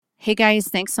Hey guys,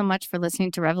 thanks so much for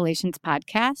listening to Revelations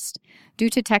Podcast.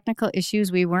 Due to technical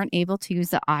issues, we weren't able to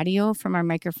use the audio from our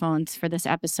microphones for this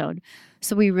episode,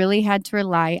 so we really had to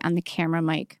rely on the camera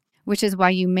mic, which is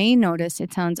why you may notice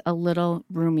it sounds a little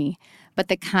roomy. But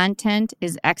the content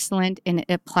is excellent and it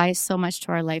applies so much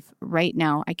to our life right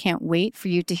now. I can't wait for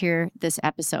you to hear this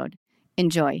episode.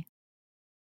 Enjoy.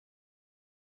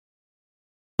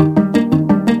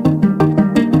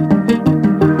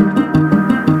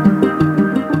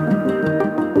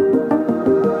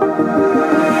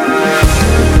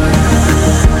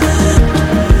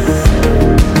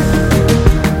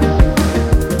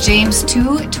 James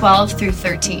 2:12 through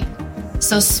 13.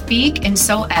 So speak and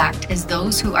so act as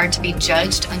those who are to be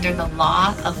judged under the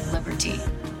law of liberty.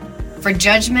 For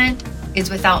judgment is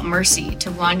without mercy to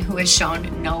one who has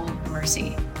shown no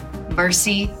mercy.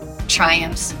 Mercy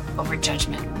triumphs over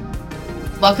judgment.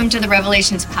 Welcome to the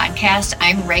Revelations Podcast.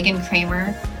 I'm Reagan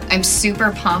Kramer. I'm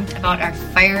super pumped about our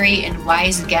fiery and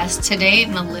wise guest today,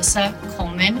 Melissa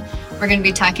Coleman. We're going to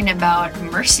be talking about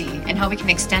mercy and how we can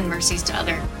extend mercies to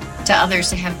others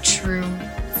to have true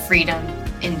freedom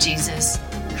in Jesus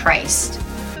Christ.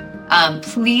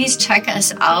 Please check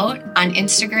us out on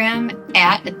Instagram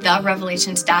at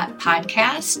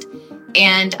therevelations.podcast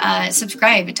and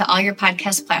subscribe to all your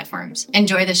podcast platforms.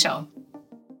 Enjoy the show.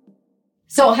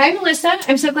 So, hi, Melissa.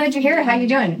 I'm so glad you're here. How are you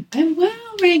doing? I'm well,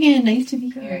 Reagan. Nice to be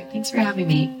here. Thanks for having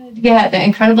me. Yeah, the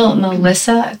incredible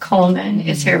Melissa Coleman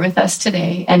is here with us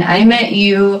today. And I met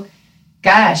you,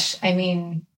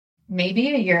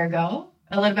 maybe a year ago,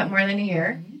 a little bit more than a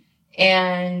year.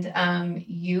 And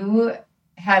you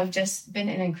have just been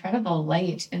an incredible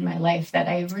light in my life. That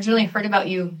I originally heard about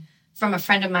you from a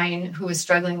friend of mine who was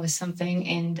struggling with something.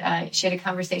 And she had a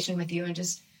conversation with you and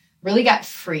just really got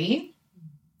free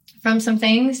from some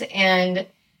things. And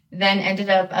then ended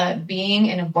up being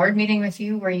in a board meeting with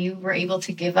you where you were able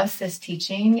to give us this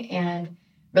teaching and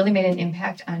really made an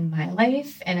impact on my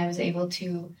life. And I was able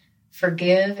to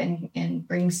forgive and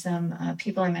bring some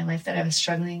people in my life that I was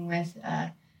struggling with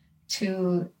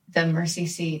to the mercy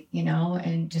seat,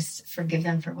 and just forgive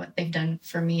them for what they've done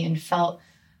for me, and felt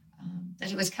that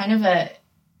it was kind of a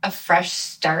fresh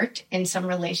start in some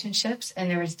relationships. And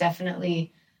there was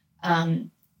definitely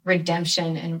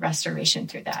redemption and restoration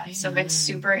through that. Amen. So it's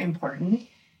super important.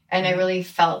 And I really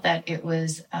felt that it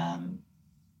was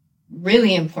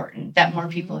really important that more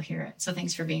people hear it. So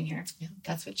thanks for being here. Yeah,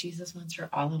 that's what Jesus wants for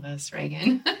all of us,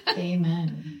 Reagan.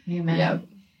 Amen. Amen. Yep.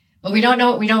 Well, we don't know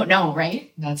what we don't know,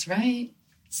 right? That's right.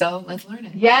 So let's learn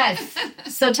it. Yes.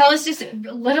 So tell us just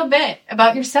a little bit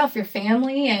about yourself, your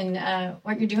family, and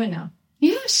what you're doing now.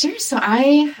 Yeah, sure. So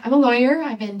I'm a lawyer.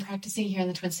 I've been practicing here in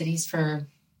the Twin Cities for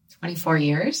 24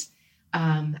 years.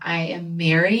 I am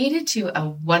married to a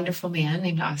wonderful man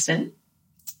named Austin,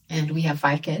 and we have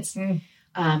 5 kids.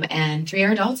 And 3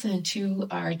 are adults and 2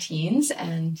 are teens,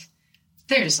 and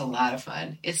they're just a lot of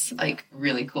fun. It's like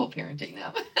really cool parenting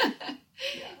them.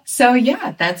 So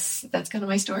yeah, that's kind of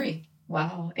my story.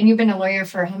 Wow. And you've been a lawyer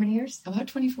for how many years? About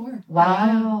 24.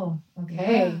 Wow. Yeah.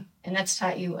 Okay. Yeah. And that's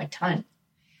taught you a ton.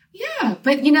 Yeah,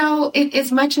 but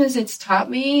as much as it's taught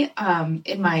me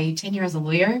in my tenure as a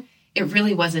lawyer, it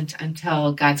really wasn't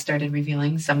until God started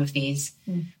revealing some of these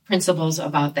principles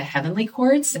about the heavenly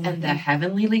courts and the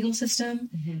heavenly legal system.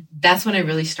 That's when I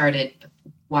really started,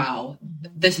 wow,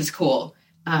 this is cool.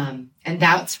 And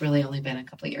that's really only been a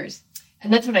couple of years.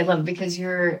 And that's what I love, because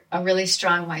you're a really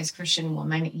strong, wise Christian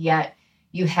woman, yet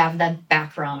you have that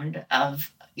background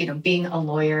of, being a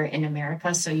lawyer in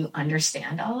America. So you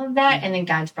understand all of that. And then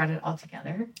God's brought it all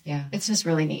together. Yeah. It's just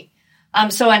really neat.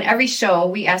 So on every show,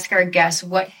 we ask our guests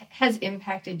what has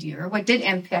impacted you, or what did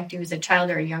impact you as a child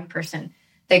or a young person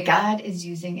that God is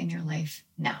using in your life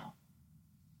now.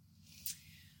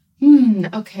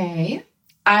 Okay.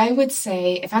 I would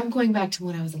say, if I'm going back to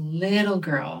when I was a little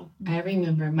girl, I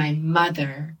remember my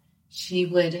mother, she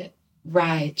would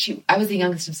ride. I was the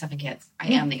youngest of 7 kids.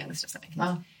 I am the youngest of 7 kids.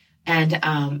 Wow. And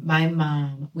my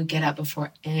mom would get up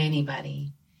before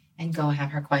anybody and go have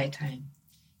her quiet time.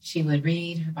 She would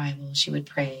read her Bible. She would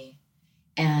pray.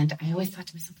 And I always thought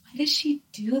to myself, why does she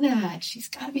do that? She's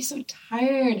got to be so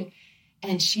tired.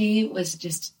 And she was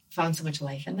just found so much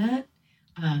life in that.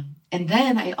 And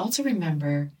then I also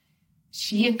remember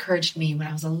she encouraged me when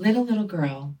I was a little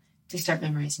girl to start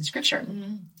memorizing scripture.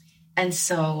 And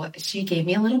so she gave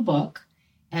me a little book,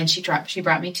 and she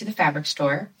brought me to the fabric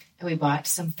store, and we bought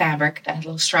some fabric that had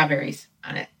little strawberries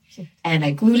on it. And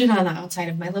I glued it on the outside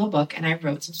of my little book, and I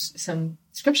wrote some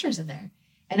scriptures in there.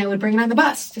 And I would bring it on the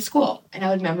bus to school, and I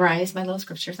would memorize my little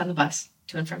scriptures on the bus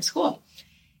to and from school.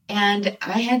 And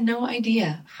I had no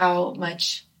idea how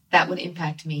much that would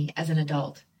impact me as an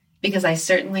adult because I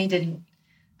certainly didn't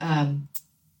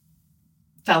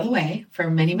fell away for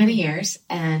many, many years.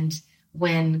 And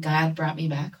when God brought me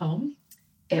back home,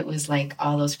 it was like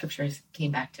all those scriptures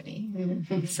came back to me.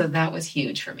 Mm-hmm. So that was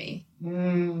huge for me.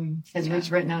 Because it was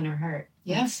written on her heart.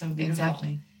 Yeah, That's so beautiful.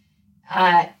 exactly.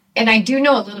 And I do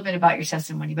know a little bit about your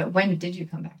testimony, but when did you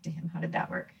come back to him? How did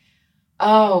that work?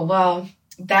 Oh, well,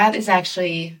 that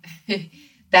actually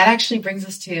brings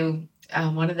us to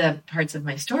one of the parts of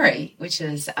my story, which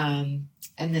is, and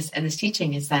this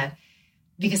teaching is that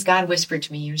because God whispered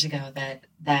to me years ago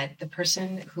that the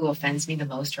person who offends me the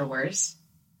most or worse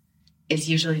is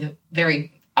usually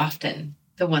very often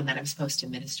the one that I'm supposed to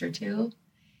minister to.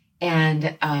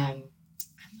 And I'm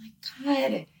like,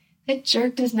 God, that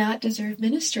jerk does not deserve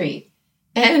ministry.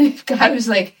 And God was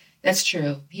like, that's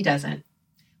true. He doesn't.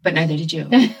 But neither did you.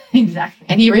 Exactly.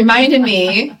 And he reminded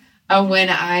me of when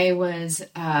I was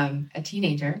a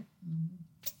teenager.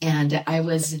 And I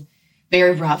was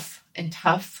very rough and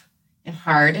tough and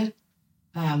hard.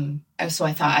 So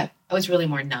I thought I was really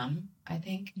more numb, I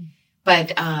think.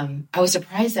 But I was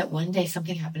surprised that one day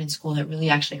something happened in school that really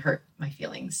actually hurt my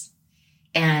feelings.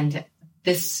 And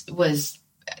this was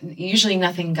usually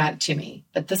nothing got to me,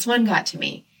 but this one got to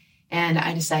me. And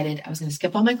I decided I was going to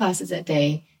skip all my classes that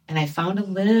day. And I found a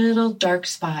little dark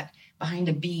spot behind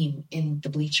a beam in the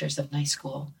bleachers of my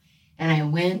school. And I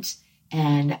went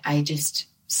and I just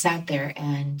sat there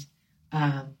and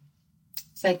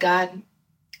said, God,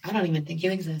 I don't even think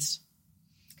you exist.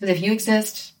 Because if you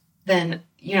exist, then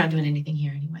you're not doing anything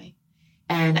here anyway.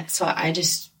 And so I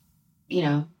just,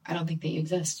 I don't think that you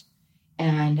exist.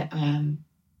 And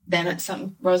then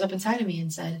something rose up inside of me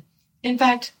and said, in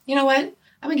fact, you know what?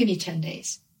 I'm going to give you 10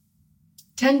 days.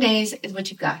 10 days is what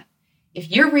you've got.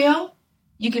 If you're real,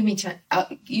 you give me 10,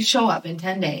 you show up in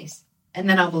 10 days and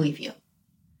then I'll believe you.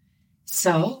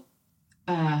 So,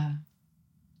 10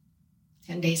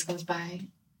 days goes by.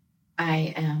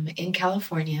 I am in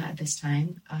California at this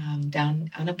time,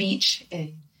 down on a beach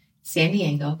in San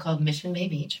Diego called Mission Bay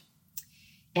Beach.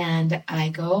 And I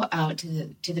go out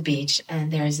to the beach,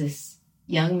 and there's this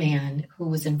young man who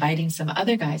was inviting some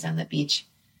other guys on the beach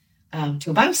to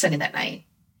a Bible study that night.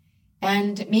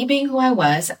 And me being who I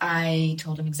was, I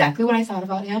told him exactly what I thought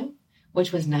about him,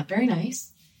 which was not very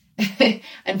nice.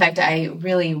 In fact, I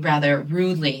really rather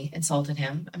rudely insulted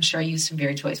him. I'm sure I used some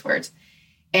very choice words.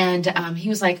 And he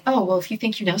was like, oh, well, if you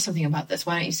think you know something about this,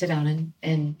 why don't you sit down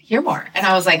and hear more? And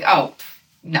I was like, oh,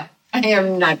 no, I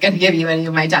am not going to give you any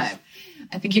of my time.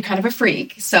 I think you're kind of a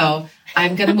freak, so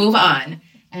I'm going to move on.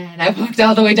 And I walked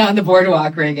all the way down the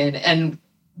boardwalk, Reagan, and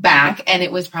back, and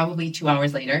it was probably 2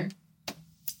 hours later.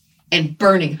 And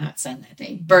burning hot sun that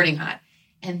day, burning hot.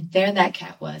 And there that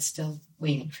cat was, still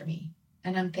waiting for me.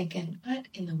 And I'm thinking, what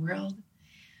in the world?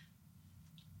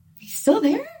 He's still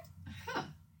there?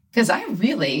 Because I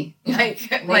really,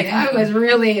 I was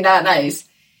really not nice.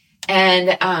 And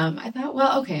I thought,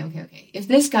 well, okay. If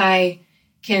this guy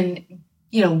can,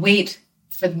 wait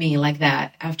for me like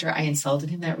that after I insulted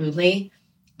him that rudely,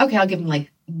 okay, I'll give him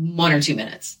like 1 or 2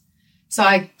 minutes. So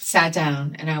I sat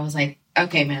down and I was like,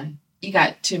 okay, man, you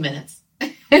got 2 minutes.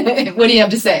 What do you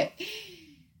have to say?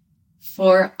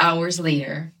 4 hours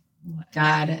later,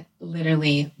 God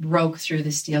literally broke through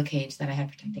the steel cage that I had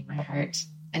protecting my heart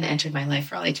and entered my life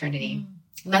for all eternity.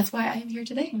 And that's why I am here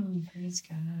today. Praise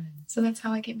God. So that's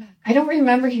how I came back. I don't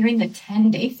remember hearing the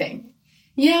 10-day thing.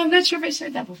 Yeah, I'm not sure if I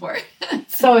shared that before.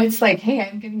 So it's like, hey,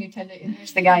 I'm giving you 10 days. And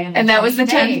here's the guy on the And that was the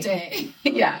 10th 10th day.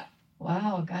 Yeah.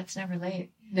 Wow, God's never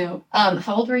late. No.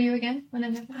 How old were you again when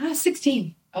it happened?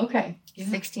 16. Okay, Yeah.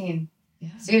 16.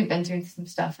 Yeah. So you'd been through some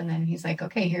stuff, and then he's like,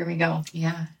 okay, here we go.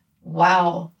 Yeah.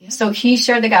 Wow. Yeah. So he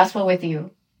shared the gospel with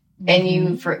you, and you,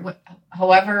 Mhm. for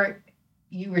however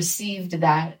you received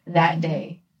that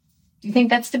day. Do you think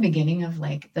that's the beginning of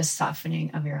like the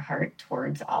softening of your heart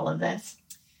towards all of this?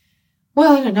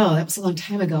 Well, I don't know. That was a long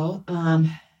time ago.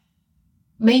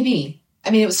 Maybe.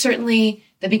 I mean, it was certainly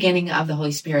the beginning of the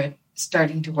Holy Spirit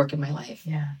starting to work in my life.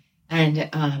 Yeah. And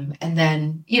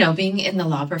then, being in the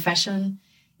law profession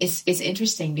is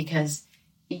interesting because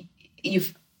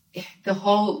the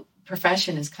whole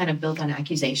profession is kind of built on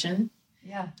accusation,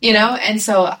 Yeah. And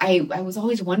so I was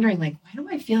always wondering, like, why do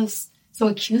I feel so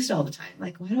accused all the time?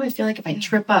 Like, why do I feel like if I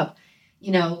trip up,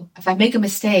 if I make a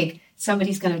mistake,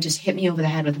 somebody's going to just hit me over the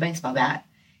head with a baseball bat,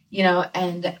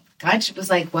 and God was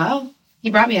like, well, he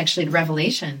brought me actually to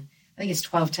Revelation. I think it's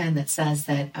 12:10 that says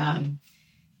that,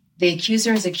 the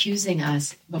accuser is accusing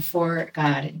us before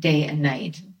God day and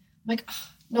night. I'm like, oh,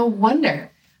 no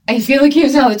wonder I feel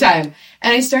accused all the time.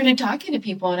 And I started talking to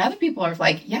people, and other people are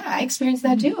like, yeah, I experienced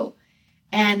that too.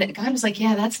 And God was like,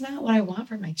 yeah, that's not what I want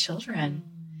for my children.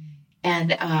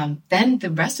 And then the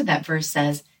rest of that verse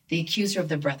says, the accuser of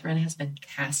the brethren has been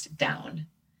cast down.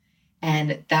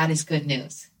 And that is good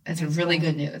news. That's really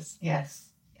good news. Yes.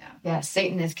 Yeah. Yeah.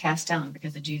 Satan is cast down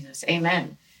because of Jesus.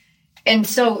 Amen. And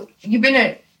so you've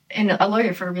been a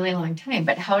lawyer for a really long time,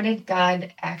 but how did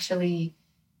God actually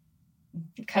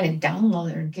kind of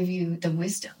download or give you the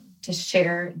wisdom to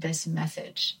share this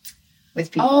message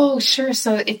with people? Oh, sure.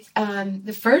 So it's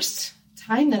the first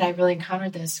time that I really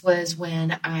encountered this was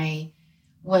when I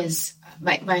was,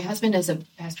 my husband is a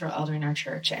pastoral elder in our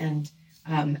church, and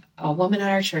a woman at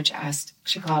our church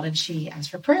she called and she asked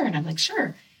for prayer, and I'm like,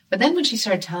 sure. But then when she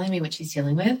started telling me what she's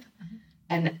dealing with,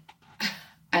 and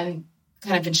I'm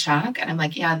kind of in shock, and I'm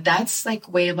like, yeah, that's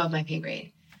like way above my pay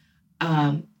grade.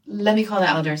 Let me call the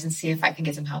elders and see if I can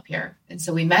get some help here. And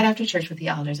so we met after church with the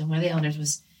elders, and one of the elders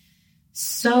was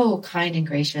so kind and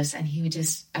gracious, and he would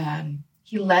just,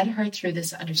 he led her through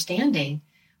this understanding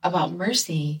about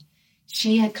mercy.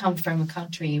 She had come from a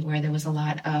country where there was a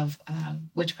lot of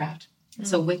witchcraft. Mm-hmm.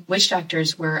 So witch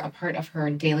doctors were a part of her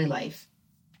daily life.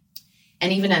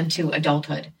 And even into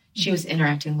adulthood, she was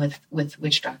interacting with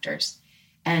witch doctors.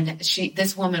 And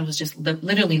this woman was just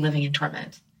literally living in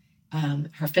torment.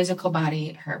 Her physical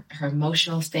body, her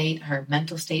emotional state, her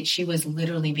mental state, she was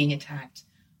literally being attacked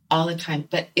all the time,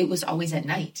 but it was always at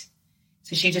night.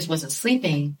 So she just wasn't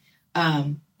sleeping.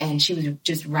 And she was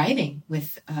just writhing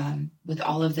with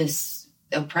all of this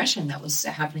oppression that was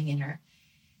happening in her.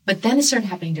 But then it started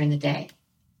happening during the day.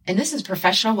 And this is a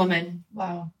professional woman.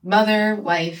 Wow. Mother,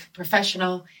 wife,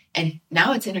 professional. And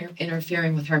now it's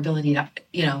interfering with her ability to,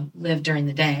 live during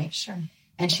the day. Sure.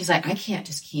 And she's like, I can't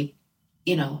just keep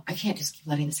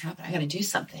letting this happen. I got to do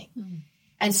something. Mm-hmm.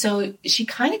 And so she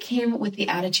kind of came with the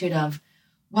attitude of,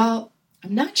 well,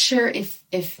 I'm not sure if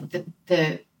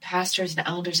the pastors and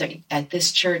elders at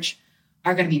this church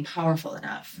are going to be powerful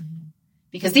enough, mm-hmm.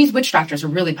 because these witch doctors are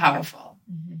really powerful.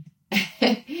 Mm-hmm.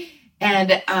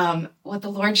 And what the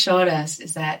Lord showed us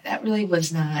is that really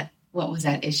was not what was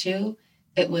at issue.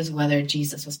 It was whether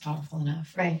Jesus was powerful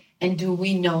enough. Right. And do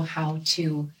we know how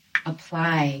to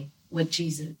apply what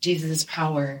Jesus'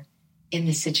 power in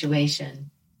this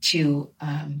situation to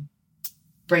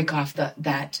break off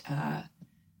that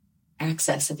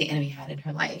access that the enemy had in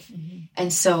her life. Mm-hmm.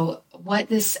 And so what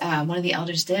this one of the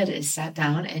elders did is sat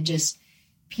down and just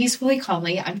peacefully,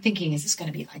 calmly, I'm thinking, is this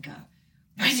going to be like a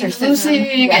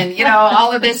losing and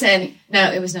all of this? And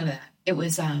no, it was none of that. It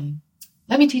was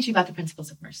let me teach you about the principles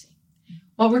of mercy.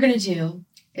 What we're going to do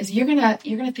is you're going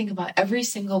to think about every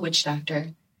single witch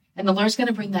doctor, and the Lord's going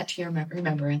to bring that to your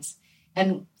remembrance,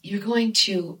 and you're going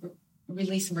to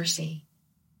release mercy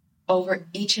over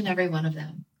each and every one of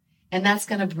them. And that's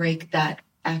going to break that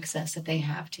access that they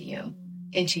have to you,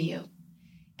 into you.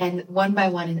 And one by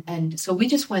one. And so we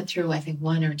just went through, I think,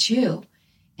 one or two.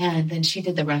 And then she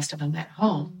did the rest of them at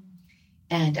home.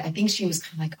 And I think she was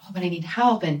kind of like, oh, but I need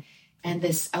help. And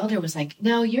this elder was like,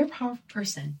 no, you're a powerful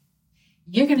person.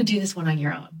 You're going to do this one on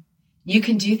your own. You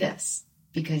can do this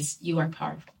because you are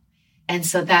powerful. And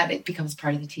so that it becomes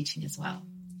part of the teaching as well.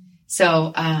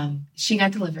 So she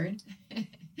got delivered.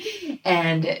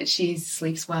 And she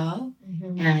sleeps well,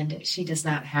 mm-hmm. and she does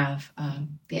not have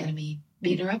the enemy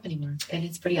beating her up anymore. And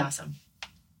it's pretty awesome.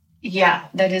 Yeah,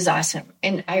 that is awesome.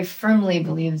 And I firmly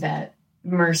believe that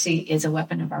mercy is a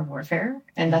weapon of our warfare.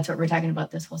 And that's what we're talking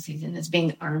about this whole season, is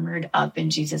being armored up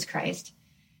in Jesus Christ.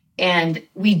 And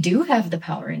we do have the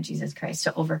power in Jesus Christ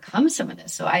to overcome some of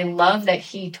this. So I love that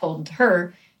he told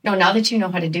her, no, now that you know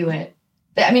how to do it,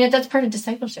 that's part of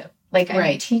discipleship. Like,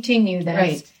 I'm teaching you this.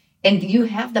 Right. And you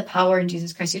have the power in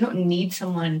Jesus Christ. You don't need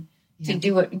someone to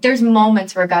do it. There's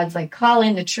moments where God's like, call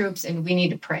in the troops and we need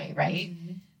to pray, right?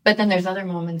 Mm-hmm. But then there's other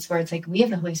moments where it's like, we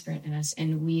have the Holy Spirit in us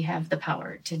and we have the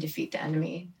power to defeat the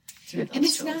enemy through those And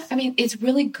it's tools. it's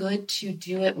really good to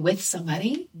do it with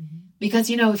somebody, mm-hmm.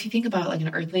 because, if you think about like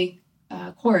an earthly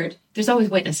court, there's always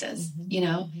witnesses, mm-hmm.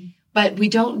 Mm-hmm. But we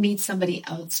don't need somebody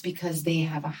else because they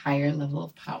have a higher level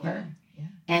of power.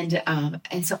 Yeah.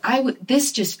 And so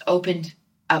this just opened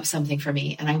up something for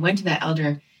me. And I went to that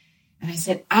elder and I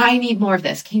said, I need more of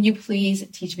this. Can you please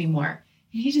teach me more?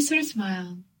 And he just sort of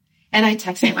smiled. And I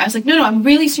texted him. I was like, no, I'm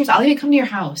really serious. I'll even come to your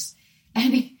house.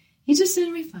 And he just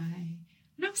didn't reply.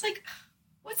 And I was like,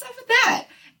 what's up with that?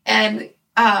 And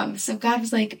so God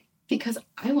was like, because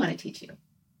I want to teach you.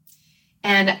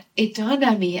 And it dawned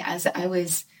on me as I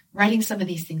was writing some of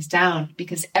these things down,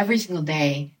 because every single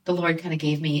day the Lord kind of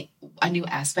gave me a new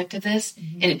aspect of this,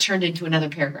 mm-hmm. and it turned into another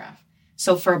paragraph.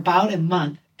 So for about a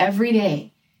month, every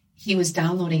day, he was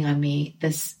downloading on me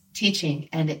this teaching,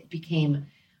 and it became,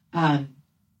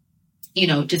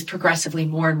 just progressively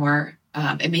more and more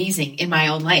amazing in my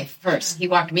own life first. He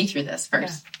walked me through this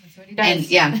first. Yeah, that's what he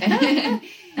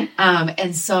does.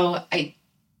 And so I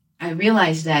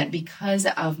realized that because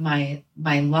of my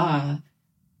law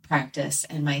practice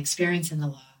and my experience in the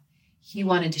law, he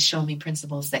wanted to show me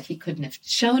principles that he couldn't have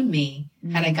shown me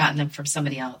had I gotten them from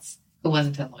somebody else who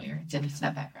wasn't a lawyer, didn't have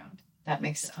that background. That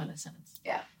makes a ton of sense.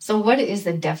 Yeah. So what is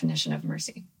the definition of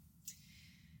mercy?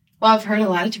 Well, I've heard a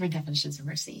lot of different definitions of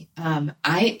mercy.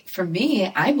 I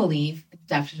believe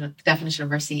the definition of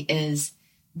mercy is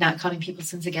not counting people's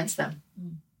sins against them.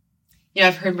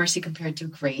 I've heard mercy compared to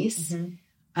grace.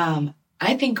 I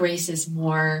think grace is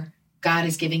more God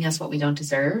is giving us what we don't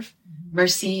deserve.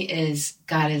 Mercy is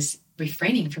God is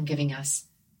refraining from giving us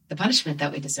the punishment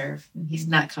that we deserve. He's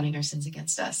not counting our sins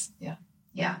against us. Yeah.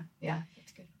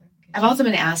 That's good. I've also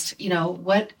been asked,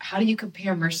 how do you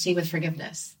compare mercy with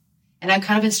forgiveness? And I've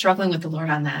kind of been struggling with the Lord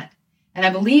on that. And I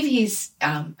believe he's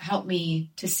helped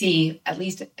me to see, at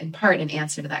least in part, an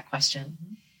answer to that question.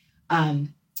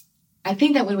 I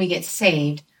think that when we get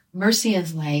saved, mercy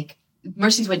is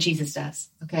what Jesus does,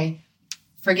 okay?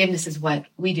 Forgiveness is what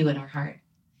we do in our heart.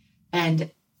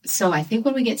 And so I think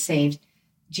when we get saved,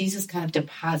 Jesus kind of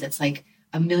deposits like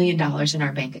 $1 million in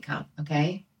our bank account,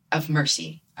 okay, of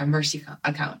mercy, our mercy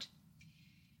account.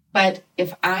 But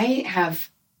if I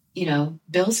have,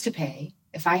 bills to pay,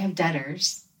 if I have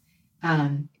debtors,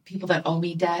 people that owe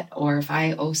me debt, or if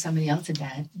I owe somebody else a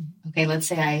debt, okay, let's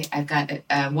say I've got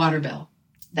a water bill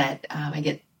that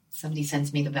somebody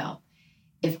sends me the bill.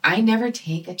 If I never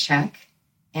take a check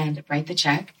and write the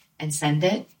check and send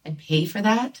it and pay for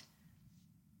that,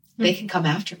 they can come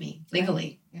after me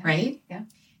legally, right? Yeah.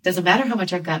 Doesn't matter how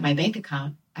much I've got in my bank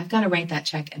account, I've got to write that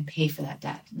check and pay for that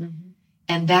debt.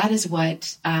 And that is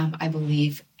what I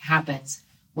believe happens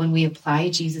when we apply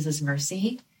Jesus'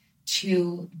 mercy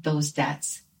to those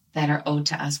debts that are owed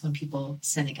to us when people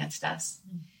sin against us.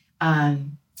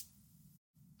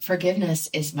 Forgiveness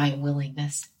is my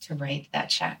willingness to write that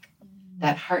check,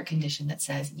 that heart condition that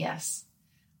says, yes,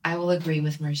 I will agree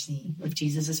with mercy, with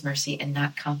Jesus' mercy, and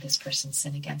not count this person's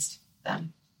sin against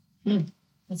them.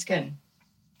 That's good.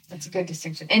 That's a good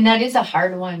distinction. And that is a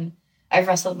hard one. I've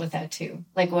wrestled with that too.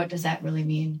 Like, what does that really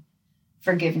mean?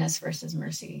 Forgiveness versus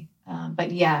mercy.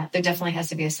 But yeah, there definitely has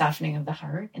to be a softening of the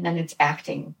heart, and then it's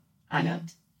acting on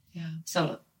it. Yeah.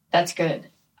 So that's good.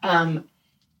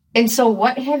 And so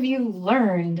what have you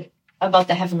learned about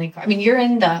the heavenly court? I mean, you're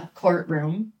in the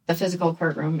courtroom, the physical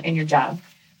courtroom in your job,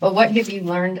 but what have you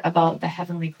learned about the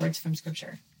heavenly courts from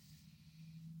Scripture?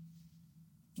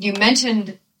 You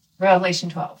mentioned Revelation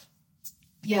 12.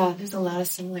 Yeah, there's a lot of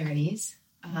similarities.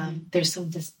 There's some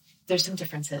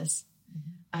differences.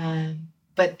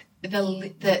 But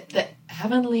the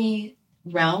heavenly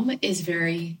realm is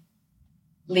very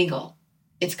legal.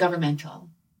 It's governmental.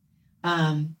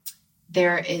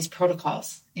 There is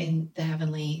protocols in the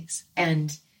heavenlies,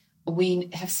 and we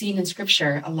have seen in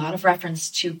Scripture a lot of reference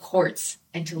to courts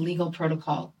and to legal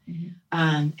protocol.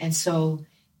 And so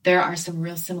there are some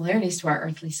real similarities to our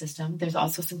earthly system. There's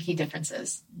also some key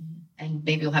differences, and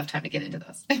maybe we'll have time to get into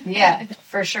those. Yeah,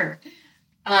 for sure.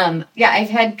 I've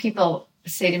had people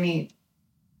say to me,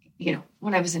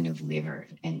 when I was a new believer,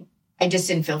 and I just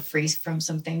didn't feel free from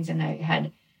some things, and I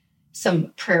had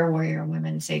some prayer warrior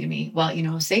women say to me,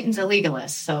 well, Satan's a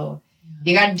legalist, so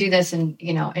you got to do this. And,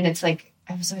 and it's like,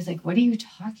 I was always like, what are you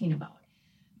talking about?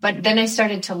 But then I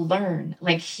started to learn,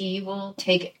 like, he will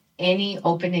take any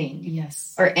opening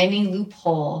or any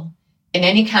loophole in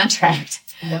any contract,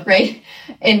 right?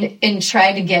 And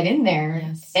try to get in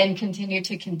there and continue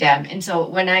to condemn. And so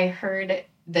when I heard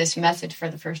this message for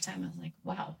the first time, I was like,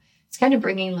 wow, it's kind of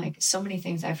bringing like so many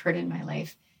things I've heard in my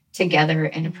life together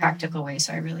in a practical way.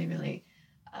 So I really, really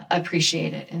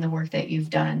appreciate it in the work that you've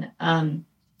done.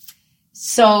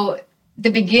 So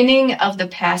the beginning of the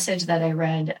passage that I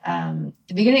read,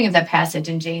 the beginning of that passage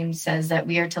in James says that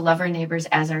we are to love our neighbors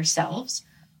as ourselves.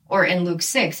 Or in Luke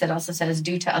 6, it also says,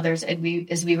 do to others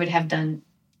as we would have done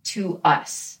to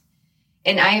us.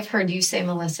 And I have heard you say,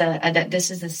 Melissa, that this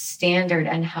is a standard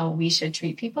on how we should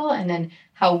treat people and then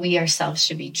how we ourselves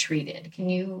should be treated. Can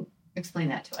you explain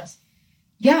that to us?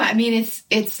 Yeah, I mean,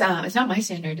 it's not my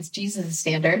standard. It's Jesus'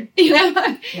 standard.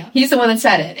 He's the one that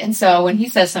said it. And so when he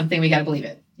says something, we got to believe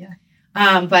it. Yeah.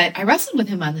 But I wrestled with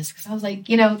him on this because I was like,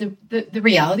 the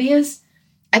reality is,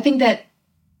 I think that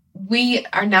we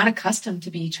are not accustomed to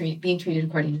being treated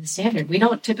according to the standard. We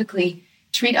don't typically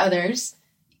treat others,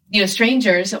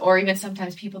 strangers, or even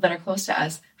sometimes people that are close to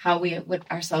us, how we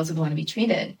ourselves would want to be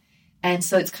treated. And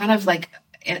so it's kind of like,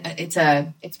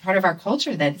 it's part of our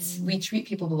culture that we treat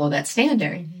people below that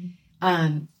standard.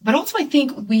 But also I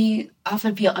think we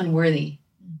often feel unworthy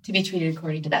to be treated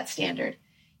according to that standard.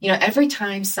 Every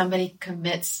time somebody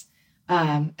commits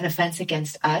an offense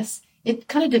against us, it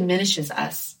kind of diminishes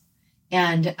us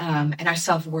and our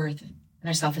self-worth and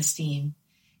our self-esteem.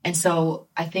 And so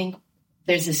I think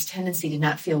there's this tendency to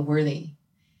not feel worthy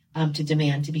to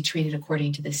demand to be treated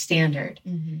according to this standard.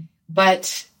 Mm-hmm.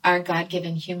 But our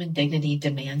God-given human dignity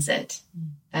demands it. Mm-hmm.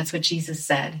 That's what Jesus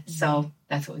said. Mm-hmm. So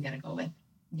that's what we got to go with.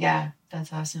 Yeah,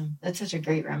 that's awesome. That's such a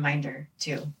great reminder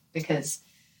too, because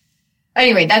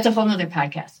anyway, that's a whole nother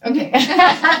podcast. Okay.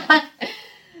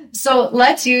 So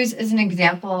let's use as an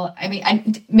example. I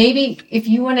mean, maybe if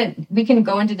you want to, we can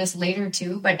go into this later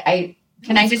too, but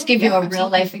can I just give you a real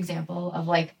life example of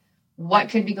like what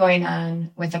could be going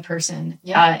on with a person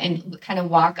and kind of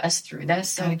walk us through this?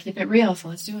 So keep it real. So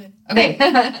let's do it. Okay.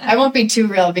 I won't be too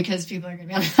real because people are going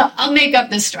to be like, I'll make up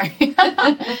this story.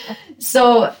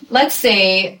 So let's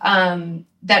say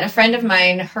that a friend of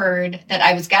mine heard that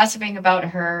I was gossiping about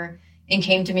her and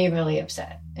came to me really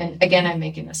upset. And again, I'm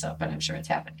making this up, but I'm sure it's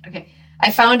happened. Okay.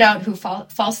 I found out who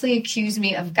falsely accused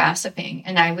me of gossiping,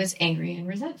 and I was angry and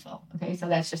resentful. Okay. So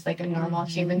that's just like a normal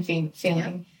human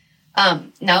feeling. Yeah.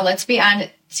 Now let's be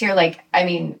honest here. Like, I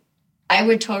mean, I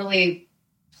would totally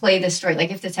play this story.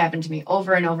 Like if this happened to me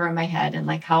over and over in my head and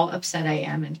like how upset I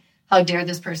am and how dare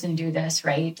this person do this.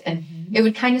 Right. And it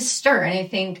would kind of stir. And I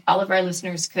think all of our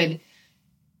listeners could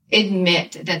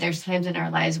admit that there's times in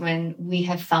our lives when we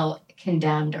have felt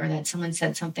condemned or that someone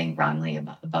said something wrongly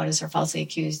about us or falsely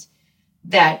accused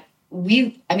that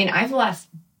I've lost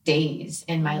days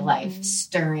in my life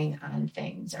stirring on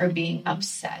things or being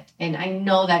upset. And I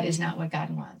know that is not what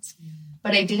God wants,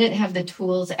 but I didn't have the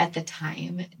tools at the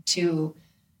time to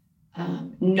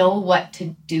know what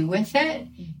to do with it.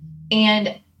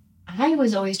 And I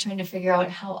was always trying to figure out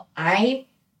how I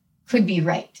could be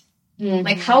right. Mm-hmm.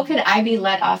 Like, how could I be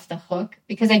let off the hook?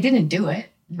 Because I didn't do it,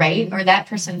 right? Mm-hmm. Or that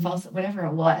person false, whatever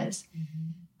it was.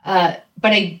 Mm-hmm.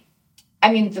 But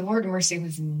the word mercy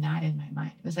was not in my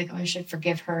mind. It was like, oh, I should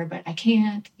forgive her, but I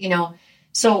can't,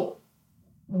 So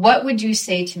what would you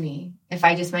say to me if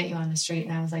I just met you on the street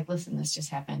and I was like, listen, this just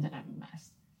happened and I'm a mess?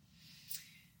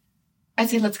 I'd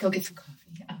say, let's go get some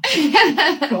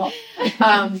coffee. Cool.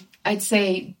 I'd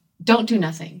say, don't do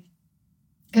nothing.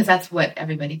 Because that's what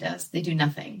everybody does. They do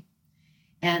nothing.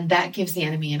 And that gives the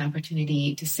enemy an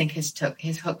opportunity to sink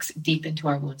his hooks deep into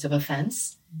our wounds of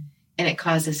offense. And it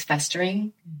causes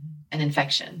festering and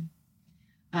infection.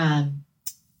 A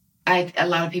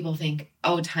lot of people think,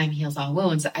 oh, time heals all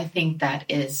wounds. I think that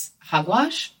is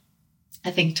hogwash.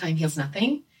 I think time heals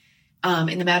nothing.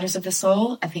 In the matters of the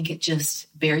soul, I think it just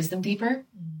buries them deeper.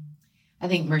 I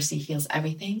think mercy heals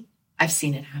everything. I've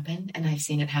seen it happen, and I've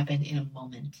seen it happen in a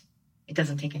moment. It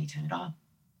doesn't take any time at all.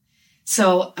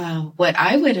 So what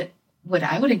I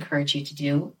would encourage you to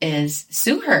do is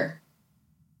sue her.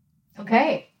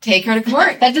 Okay. Take her to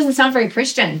court. That doesn't sound very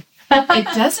Christian. It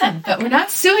doesn't, but we're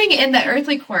not suing in the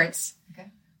earthly courts. Okay.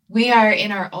 We are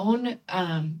in our own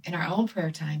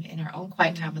prayer time, in our own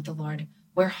quiet time with the Lord.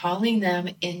 We're hauling them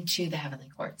into the heavenly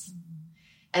courts.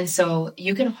 And so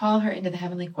you can haul her into the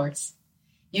heavenly courts.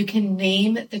 You can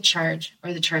name the charge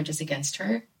or the charges against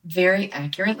her very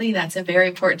accurately. That's very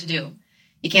important to do.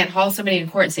 You can't haul somebody in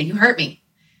court and say, you hurt me.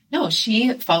 No,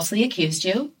 she falsely accused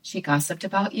you. She gossiped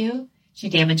about you. She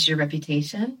damaged your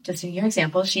reputation. Just in your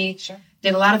example, she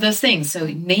did a lot of those things. So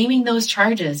naming those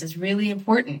charges is really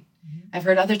important. Mm-hmm. I've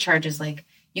heard other charges like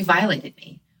you violated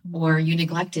me, or you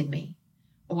neglected me,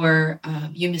 or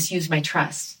you misused my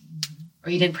trust,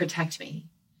 or you didn't protect me.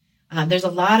 There's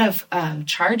a lot of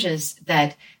charges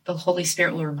that the Holy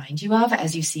Spirit will remind you of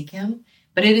as you seek him.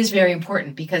 But it is very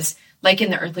important because, like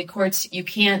in the earthly courts,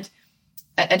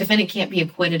 a defendant can't be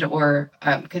acquitted or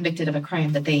convicted of a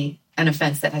crime an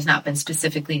offense that has not been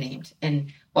specifically named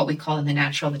in what we call in the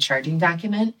natural, the charging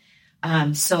document.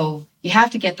 So you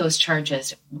have to get those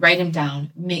charges, write them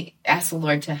down, ask the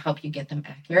Lord to help you get them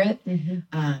accurate.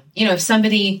 Mm-hmm. If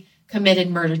somebody committed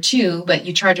murder 2, but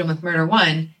you charge them with murder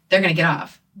 1, they're going to get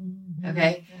off. Mm-hmm.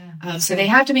 Okay. Yeah. So they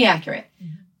have to be accurate.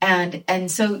 Mm-hmm.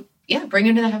 And so, bring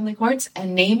her to the heavenly courts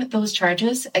and name those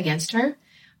charges against her.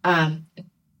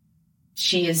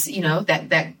 She is,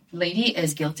 that lady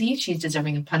is guilty. She's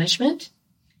deserving of punishment.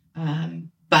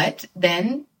 But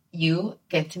then you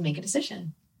get to make a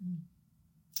decision.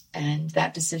 And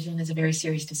that decision is a very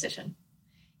serious decision.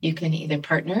 You can either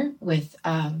partner with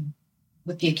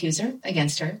the accuser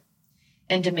against her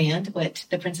and demand what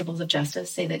the principles of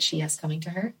justice say that she has coming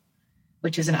to her,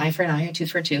 which is an eye for an eye, a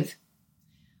tooth for a tooth.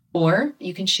 Or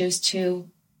you can choose to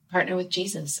partner with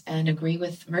Jesus and agree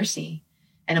with mercy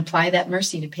and apply that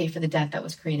mercy to pay for the debt that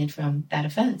was created from that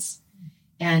offense.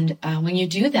 And when you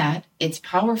do that, it's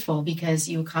powerful because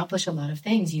you accomplish a lot of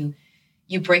things. You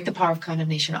break the power of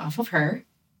condemnation off of her.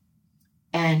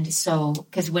 And so,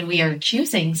 because when we are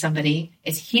accusing somebody,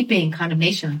 it's heaping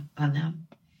condemnation on them.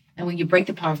 And when you break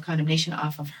the power of condemnation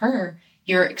off of her,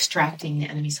 you're extracting the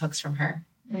enemy's hooks from her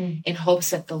in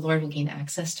hopes that the Lord will gain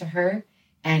access to her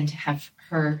and have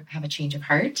her have a change of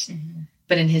heart,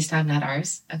 but in his time, not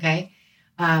ours. Okay.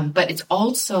 But it's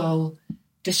also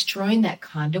destroying that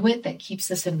conduit that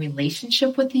keeps us in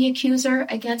relationship with the accuser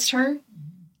against her.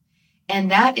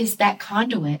 And that is that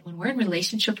conduit. When we're in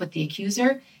relationship with the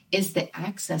accuser, is the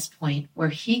access point where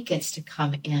he gets to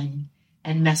come in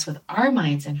and mess with our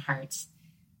minds and hearts.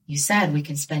 You said we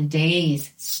can spend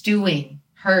days stewing,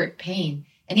 hurt, pain.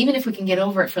 And even if we can get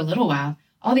over it for a little while,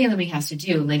 all the enemy has to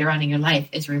do later on in your life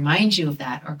is remind you of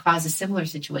that or cause a similar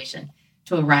situation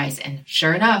to arise. And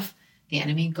sure enough, the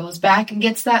enemy goes back and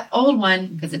gets that old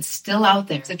one because it's still out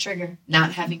there. It's a trigger.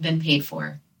 Not having been paid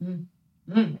for.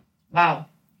 Wow.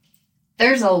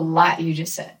 There's a lot you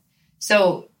just said.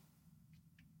 So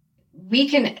we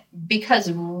can,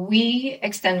 because we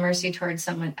extend mercy towards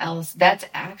someone else, that's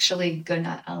actually going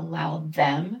to allow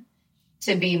them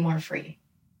to be more free.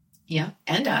 Yeah.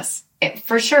 And us.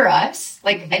 For sure, us.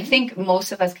 Like, I think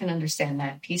most of us can understand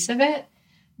that piece of it.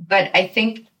 But I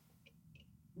think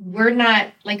we're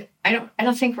not, like, I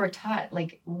don't think we're taught.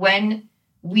 Like, when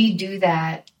we do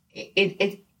that,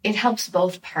 it helps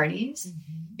both parties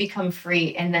become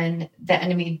free, and then the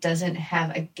enemy doesn't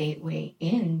have a gateway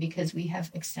in because we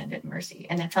have extended mercy.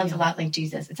 And that sounds a lot like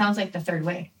Jesus. It sounds like the third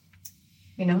way,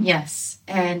 you know? Yes.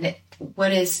 And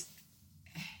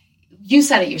you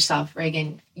said it yourself,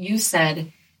 Reagan. You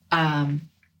said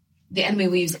the enemy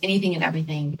will use anything and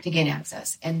everything to gain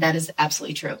access. And that is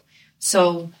absolutely true.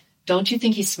 So don't you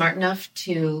think he's smart enough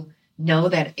to know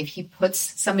that if he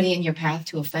puts somebody in your path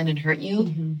to offend and hurt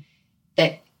you,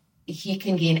 that he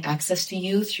can gain access to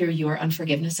you through your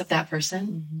unforgiveness of that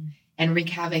person and wreak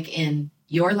havoc in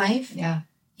your life? Yeah.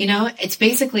 You know, it's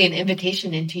basically an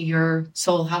invitation into your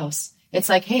soul house. It's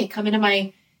like, hey, come into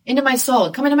my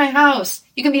soul, come into my house.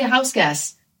 You can be a house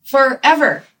guest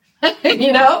forever,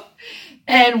 you know?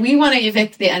 And we want to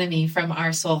evict the enemy from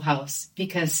our soul house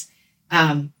because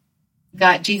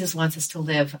Jesus wants us to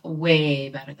live way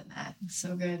better than that.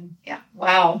 So good. Yeah.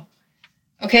 Wow.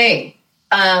 Okay.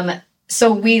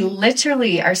 So we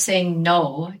literally are saying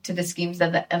no to the schemes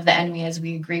of the enemy as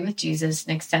we agree with Jesus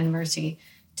and extend mercy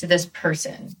to this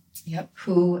person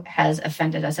who has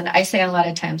offended us. And I say a lot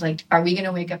of times, like, are we going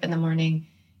to wake up in the morning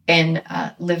and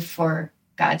live for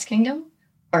God's kingdom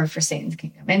or for Satan's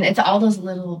kingdom? And it's all those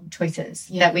little choices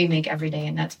that we make every day,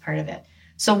 and that's part of it.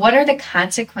 So what are the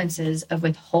consequences of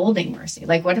withholding mercy?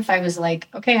 Like, what if I was like,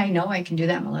 okay, I know I can do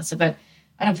that, Melissa, but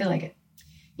I don't feel like it.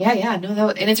 Yeah. No,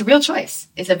 and it's a real choice.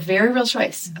 It's a very real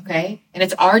choice. Okay. And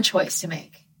it's our choice to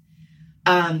make.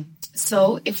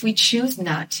 So if we choose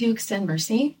not to extend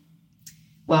mercy,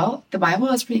 well, the Bible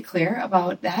is pretty clear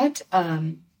about that.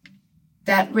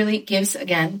 That really gives,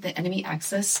 again, the enemy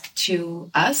access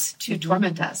to us to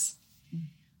torment us.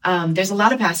 There's a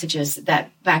lot of passages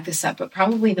that back this up, but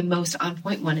probably the most on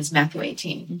point one is Matthew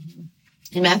 18.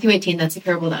 In Matthew 18, that's the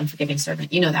parable of the unforgiving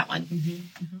servant. You know that one.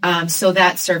 So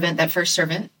that first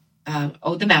servant,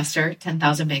 owed the master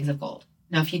 10,000 bags of gold.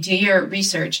 Now, if you do your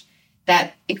research,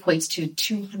 that equates to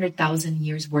 200,000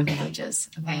 years worth of wages.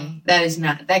 Okay. Wow.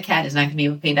 That cat is not going to be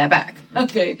able to pay that back.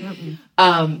 Okay.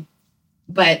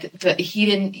 But he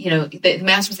didn't, the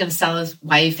master was going to sell his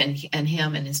wife and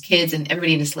him and his kids and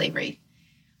everybody into slavery.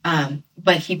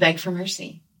 But he begged for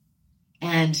mercy.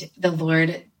 And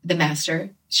the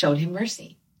master showed him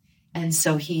mercy. And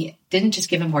so he didn't just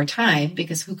give him more time,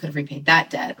 because who could have repaid that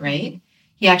debt, right?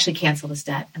 He actually canceled his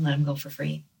debt and let him go for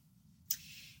free.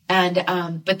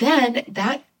 And but then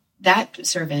that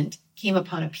servant came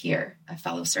upon a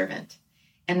fellow servant.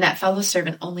 And that fellow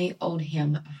servant only owed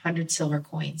him 100 silver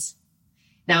coins.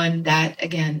 Now, in that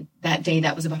day,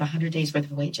 that was about 100 days worth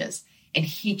of wages. And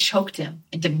he choked him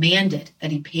and demanded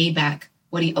that he pay back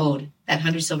what he owed, that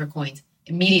 100 silver coins,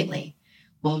 immediately.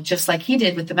 Well, just like he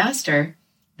did with the master,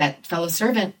 that fellow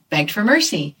servant begged for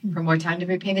mercy, for more time to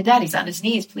repay the debt. He's on his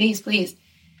knees, please, please.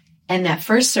 And that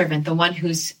first servant, the one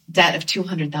whose debt of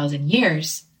 200,000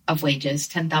 years of wages,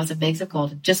 10,000 bags of gold,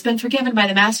 had just been forgiven by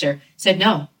the master, said,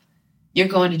 no, you're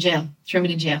going to jail. Threw me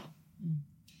to jail.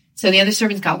 So the other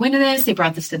servants got wind of this. They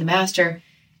brought this to the master.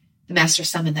 The master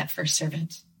summoned that first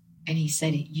servant, and he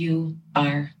said, you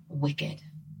are wicked.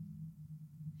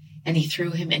 And he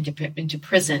threw him into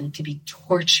prison to be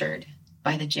tortured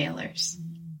by the jailers.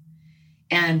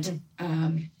 And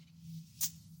I'll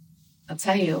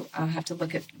tell you, I'll have to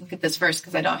look at this verse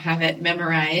because I don't have it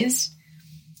memorized.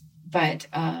 But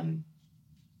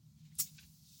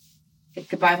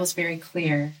the Bible's very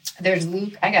clear. There's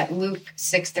Luke. I got Luke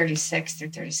 6:36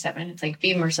 through 37. It's like,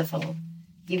 be merciful,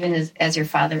 even as your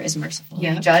Father is merciful.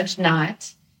 Yeah. Judge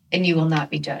not, and you will not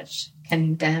be judged.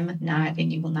 Condemn not,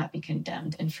 and you will not be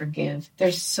condemned. And forgive.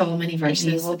 There's so many verses.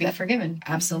 And you will be forgiven.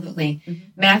 Absolutely. Mm-hmm.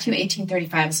 Matthew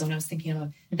 18:35 is what I was thinking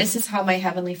of. This is how my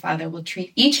heavenly Father will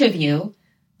treat each of you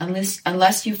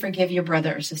unless you forgive your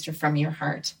brother or sister from your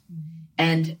heart. Mm-hmm.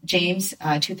 And James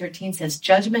 2:13 says,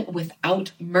 judgment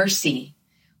without mercy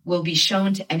will be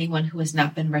shown to anyone who has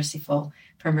not been merciful,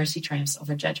 for mercy triumphs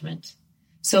over judgment.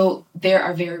 So there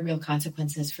are very real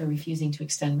consequences for refusing to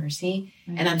extend mercy.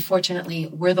 Right. And unfortunately,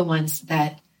 we're the ones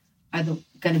that are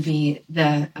going to be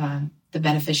the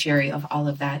beneficiary of all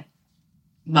of that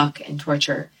muck and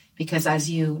torture. Because as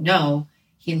you know,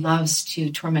 he loves to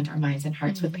torment our minds and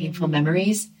hearts with painful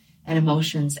memories and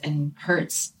emotions and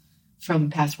hurts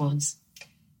from past wounds.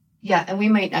 Yeah, and we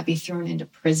might not be thrown into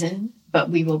prison, but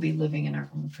we will be living in our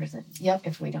own prison. Yep,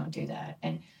 if we don't do that.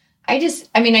 And I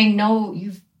know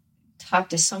you've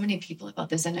talked to so many people about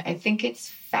this, and I think it's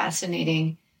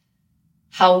fascinating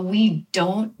how we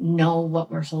don't know what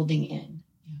we're holding in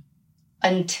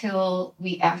until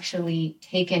we actually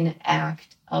take an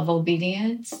act of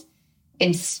obedience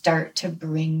and start to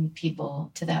bring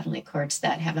people to the heavenly courts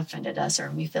that have offended us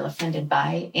or we feel offended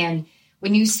by. And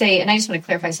when you say, and I just want to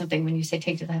clarify something, when you say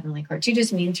take to the heavenly courts, you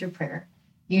just mean through prayer.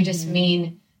 You just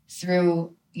mean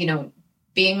through,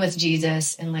 being with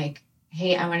Jesus and like,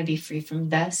 hey, I want to be free from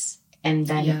this. And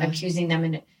then accusing them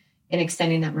and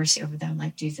extending that mercy over them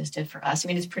like Jesus did for us. I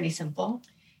mean, it's pretty simple.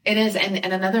 It is. And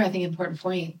another, I think, important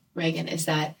point, Reagan, is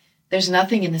that there's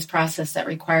nothing in this process that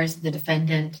requires the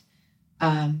defendant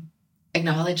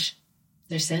acknowledge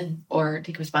their sin or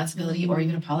take responsibility or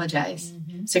even apologize.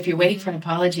 Mm-hmm. So if you're waiting for an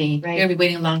apology, you're going to be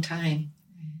waiting a long time.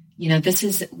 This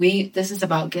is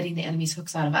about getting the enemy's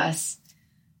hooks out of us,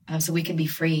 so we can be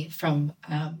free from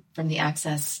the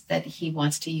access that he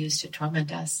wants to use to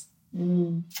torment us.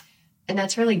 Mm. And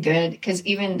that's really good, because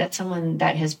even that's someone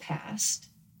that has passed.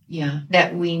 Yeah,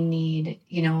 that we need.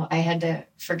 I had to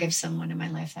forgive someone in my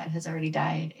life that has already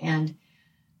died, and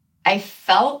I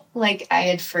felt like I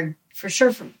had for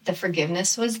sure the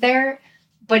forgiveness was there.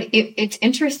 But it's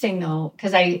interesting though,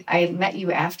 because I met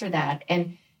you after that,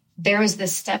 and there was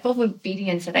this step of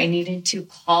obedience that I needed to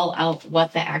call out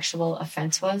what the actual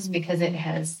offense was, because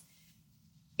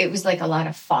it was like a lot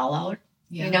of fallout,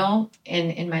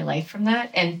 in my life from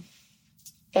that.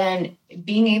 And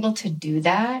being able to do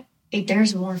that,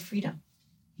 there's more freedom.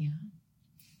 Yeah.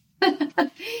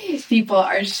 People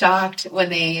are shocked when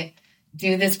they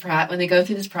do this, when they go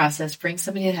through this process, bring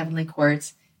somebody to heavenly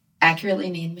courts, accurately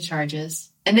name the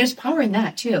charges. And there's power in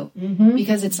that too,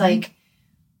 because it's like,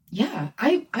 yeah,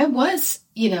 I was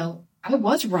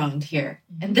wronged here.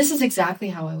 And this is exactly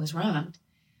how I was wronged.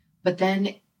 But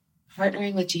then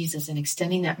partnering with Jesus and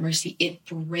extending that mercy, it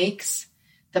breaks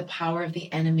the power of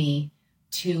the enemy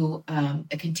to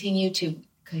continue to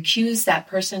accuse that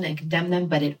person and condemn them,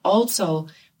 but it also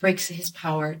breaks his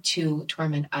power to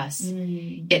torment us.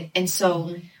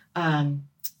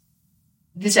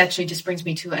 This actually just brings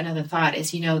me to another thought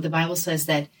is, the Bible says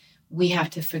that we have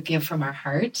to forgive from our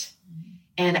heart.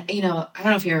 And, I don't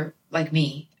know if you're like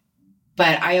me,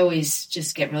 but I always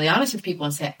just get really honest with people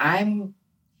and say,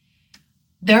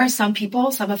 there are some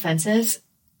people, some offenses,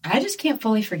 I just can't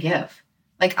fully forgive.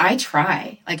 Like I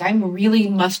try, like I'm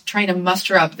really trying to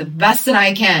muster up the best that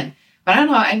I can, but I don't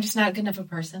know. I'm just not a good enough a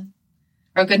person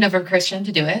or a good enough a Christian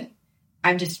to do it.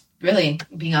 I'm just really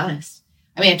being honest.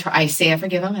 I mean, I say I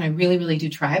forgive them and I really, really do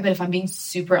try. But if I'm being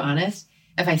super honest,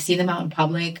 if I see them out in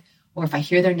public or if I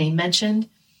hear their name mentioned,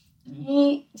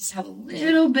 I just have a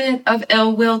little bit of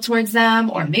ill will towards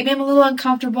them, or maybe I'm a little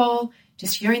uncomfortable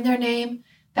just hearing their name.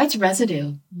 That's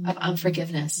residue of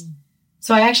unforgiveness.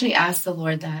 So I actually asked the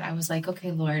Lord that. I was like, okay,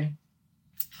 Lord,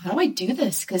 how do I do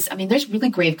this? Because, there's really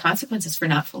grave consequences for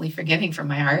not fully forgiving from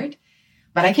my heart.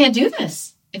 But I can't do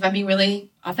this if I'm being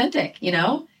really authentic,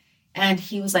 And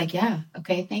he was like, yeah,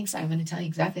 okay, thanks. I'm going to tell you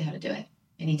exactly how to do it.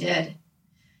 And he did.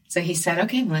 So he said,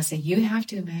 okay, Melissa, you have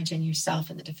to imagine yourself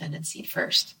in the defendant's seat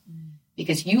first,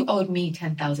 because you owed me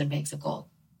 10,000 bags of gold.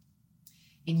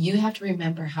 And you have to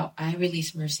remember how I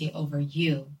released mercy over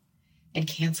you and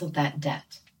canceled that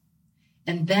debt.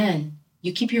 And then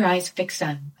you keep your eyes fixed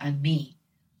on me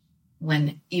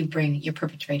when you bring your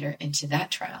perpetrator into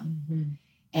that trial. Mm-hmm.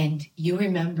 And you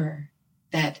remember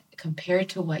that compared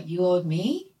to what you owed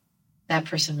me, that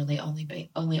person really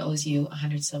only owes you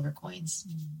 100 silver coins.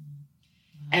 Mm-hmm.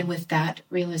 Wow. And with that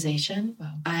realization,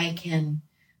 I can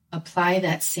apply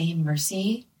that same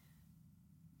mercy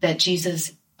that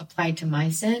Jesus applied to my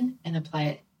sin and apply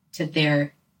it to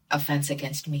their offense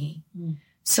against me.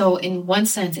 So in one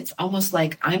sense, it's almost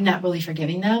like I'm not really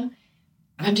forgiving them.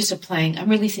 I'm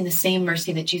releasing the same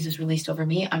mercy that Jesus released over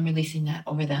me. I'm releasing that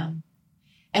over them.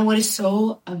 And what is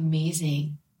so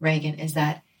amazing, Reagan, is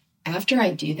that after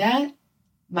I do that,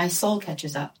 my soul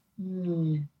catches up.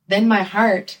 Then my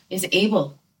heart is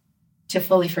able to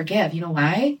fully forgive. You know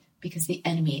why? Because the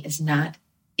enemy is not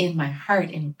in my heart,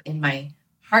 in my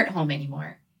heart home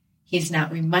anymore. He's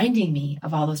not reminding me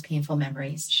of all those painful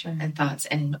memories and thoughts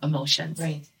and emotions.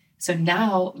 Right. So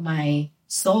now my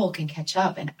soul can catch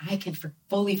up and I can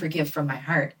fully forgive from my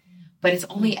heart. But it's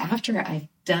only after I've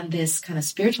done this kind of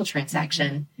spiritual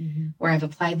transaction where I've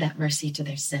applied that mercy to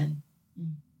their sin.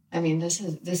 I mean,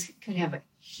 this could have a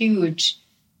huge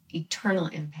eternal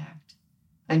impact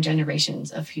on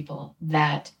generations of people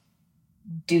that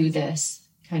do this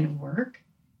kind of work.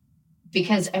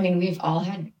 Because, I mean, we've all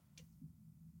had,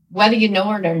 whether you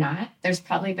know it or not, there's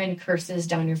probably been curses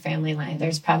down your family line.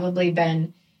 There's probably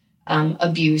been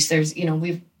abuse. There's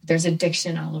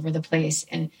addiction all over the place.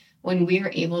 And when we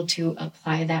are able to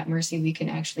apply that mercy, we can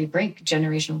actually break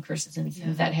generational curses and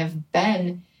sins that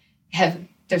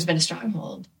there's been a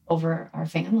stronghold over our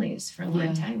families for a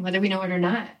long time, whether we know it or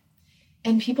not.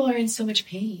 And people are in so much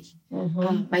pain.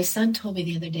 My son told me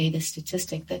the other day this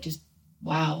statistic that just,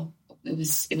 wow, it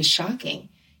was shocking.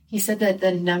 He said that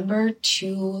the number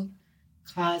 2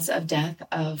 cause of death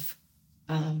of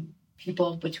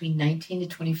people between 19 to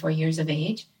 24 years of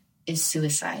age is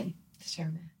suicide.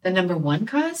 The number 1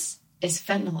 cause is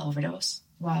fentanyl overdose.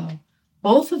 Wow.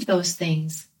 Both of those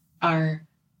things are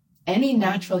any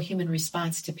natural human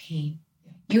response to pain.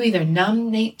 You either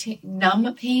numb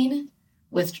pain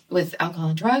with alcohol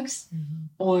and drugs,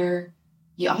 or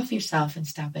you off yourself and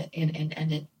stop it and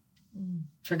end it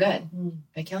for good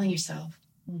by killing yourself.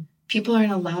 People are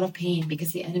in a lot of pain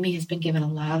because the enemy has been given a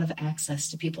lot of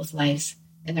access to people's lives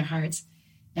and their hearts.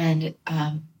 And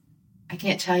I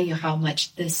can't tell you how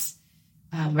much this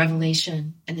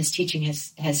revelation and this teaching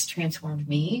has transformed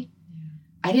me.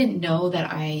 I didn't know that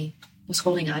I was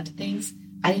holding on to things.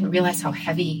 I didn't realize how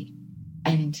heavy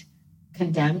and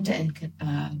condemned and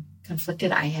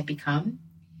conflicted I had become.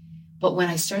 But when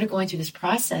I started going through this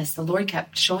process, the Lord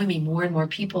kept showing me more and more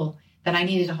people that I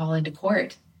needed to haul into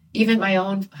court, even my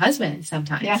own husband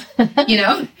sometimes,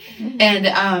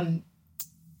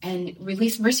 and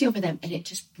release mercy over them. And it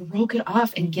just broke it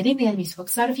off. And getting the enemy's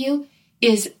hooks out of you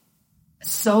is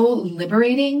so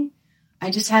liberating.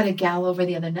 I just had a gal over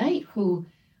the other night who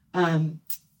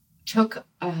took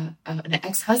an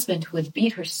ex-husband who had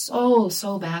beat her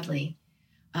so badly,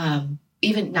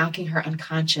 even knocking her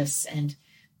unconscious, and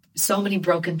so many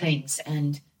broken things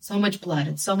and so much blood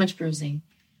and so much bruising.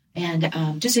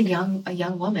 And just a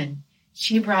young woman,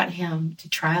 she brought him to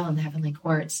trial in the heavenly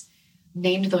courts,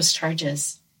 named those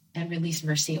charges, and released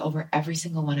mercy over every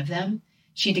single one of them.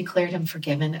 She declared him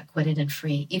forgiven, acquitted, and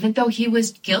free, even though he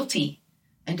was guilty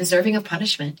and deserving of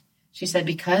punishment. She said,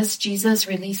 because Jesus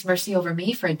released mercy over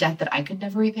me for a debt that I could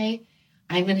never repay,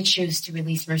 I'm going to choose to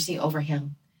release mercy over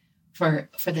him for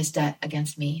this debt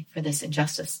against me, for this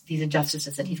injustice, these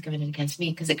injustices that he's committed against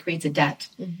me, because it creates a debt.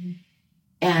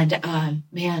 And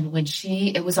man,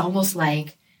 it was almost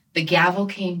like the gavel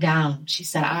came down. She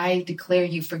said, I declare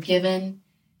you forgiven,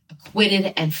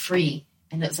 acquitted, and free.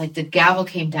 And it was like the gavel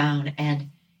came down, and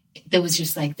there was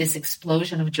just like this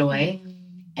explosion of joy.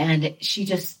 And she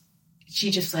just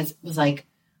was like,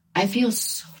 I feel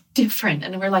so different.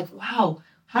 And we're like, wow,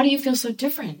 how do you feel so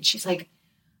different? She's like,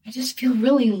 I just feel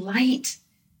really light.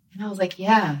 And I was like,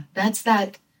 yeah, that's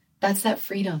that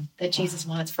freedom that Jesus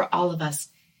wants for all of us.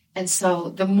 And so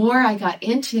the more I got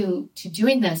into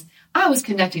doing this, I was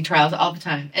conducting trials all the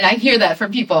time. And I hear that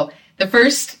from people. The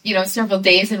first, several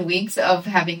days and weeks of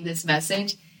having this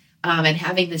message and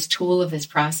having this tool of this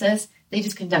process, they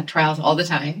just conduct trials all the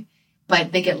time.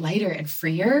 But they get lighter and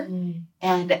freer.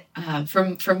 And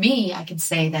for me, I can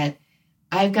say that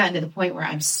I've gotten to the point where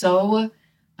I'm so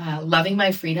loving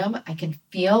my freedom. I can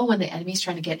feel when the enemy's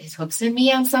trying to get his hooks in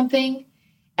me on something.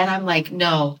 And I'm like,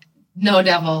 no,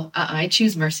 devil, I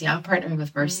choose mercy. I'm partnering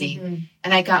with mercy.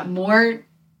 And I got more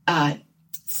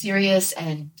serious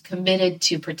and committed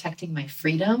to protecting my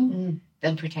freedom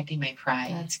than protecting my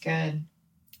pride. That's good.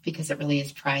 Because it really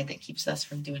is pride that keeps us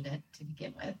from doing it to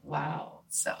begin with. Wow.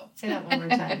 So say that one more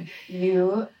time.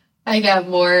 I got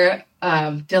more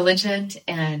diligent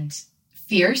and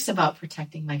fierce about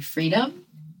protecting my freedom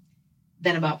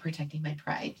than about protecting my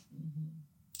pride.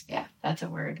 Yeah, that's a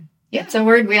word. Yeah. It's a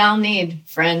word we all need,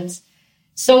 friends.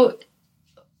 So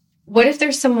what if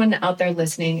there's someone out there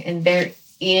listening and they're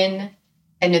in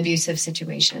an abusive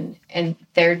situation and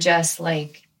they're just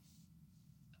like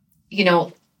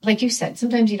like you said,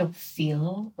 sometimes you don't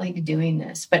feel like doing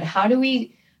this, but how do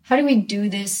we do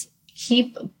this?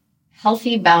 Keep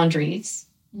healthy boundaries,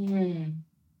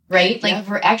 right? Like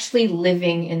we're actually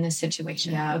living in this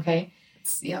situation. Yeah. Okay.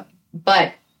 Yep.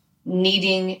 But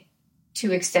needing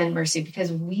to extend mercy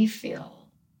because we feel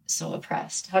so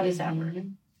oppressed. How does that work?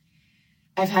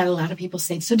 I've had a lot of people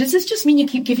say, so does this just mean you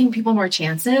keep giving people more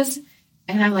chances?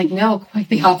 And I'm like, no, quite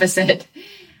the opposite.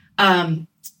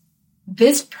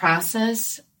 This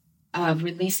process of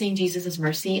releasing Jesus'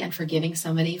 mercy and forgiving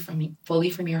somebody fully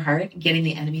from your heart, getting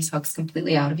the enemy's hooks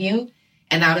completely out of you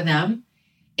and out of them,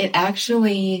 it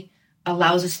actually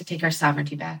allows us to take our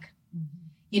sovereignty back.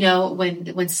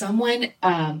 When someone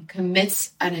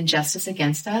commits an injustice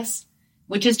against us,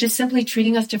 which is just simply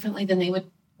treating us differently than they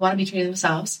would want to be treated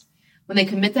themselves, when they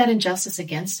commit that injustice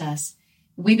against us,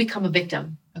 we become a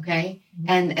victim, okay?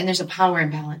 And there's a power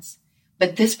imbalance.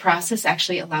 But this process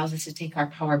actually allows us to take our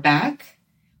power back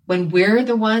when we're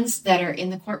the ones that are in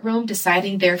the courtroom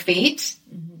deciding their fate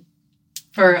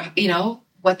for,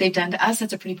 what they've done to us.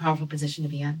 That's a pretty powerful position to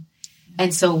be in.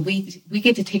 And so we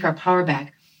get to take our power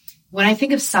back. When I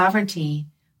think of sovereignty,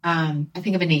 I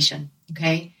think of a nation,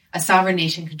 okay? A sovereign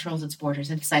nation controls its borders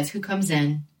and decides who comes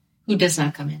in, who does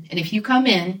not come in. And if you come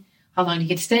in, how long do you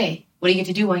get to stay? What do you get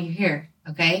to do while you're here,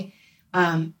 okay?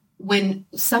 When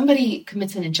somebody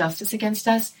commits an injustice against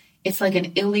us, it's like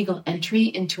an illegal entry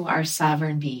into our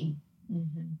sovereign being.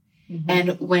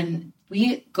 And when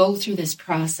we go through this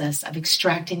process of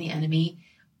extracting the enemy,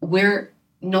 we're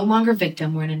no longer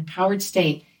victim. We're in an empowered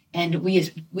state, and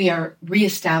we are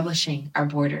reestablishing our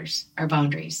borders, our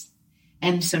boundaries.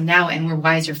 And so now, and we're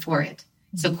wiser for it.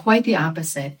 So quite the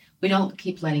opposite. We don't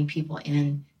keep letting people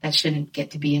in that shouldn't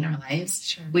get to be in our lives.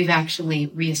 Sure. We've actually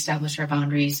reestablished our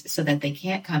boundaries so that they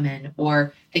can't come in,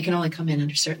 or they can only come in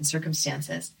under certain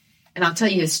circumstances. And I'll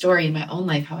tell you a story in my own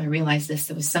life how I realized this.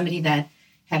 There was somebody that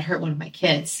had hurt one of my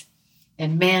kids.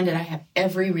 And man, did I have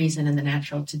every reason in the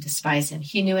natural to despise him.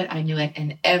 He knew it, I knew it,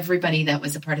 and everybody that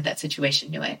was a part of that situation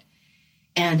knew it.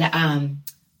 And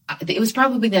it was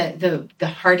probably the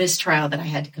hardest trial that I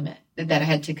had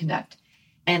to conduct.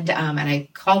 And I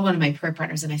called one of my prayer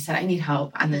partners and I said, I need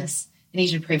help on this. I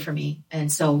need you to pray for me.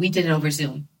 And so we did it over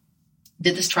Zoom.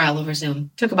 Did this trial over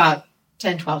Zoom. Took about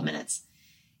 10, 12 minutes.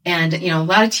 And, a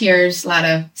lot of tears, a lot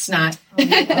of snot.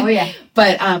 Oh, yeah.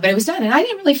 But it was done. And I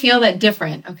didn't really feel that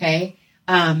different, okay?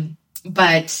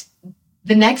 But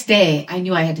the next day, I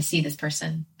knew I had to see this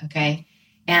person, okay?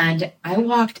 And I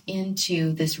walked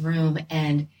into this room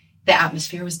and the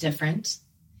atmosphere was different.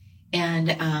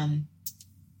 And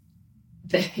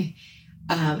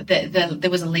there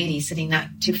was a lady sitting not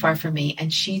too far from me,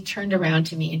 and she turned around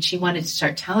to me and she wanted to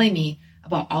start telling me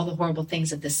about all the horrible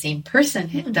things that the same person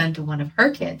had done to one of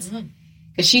her kids,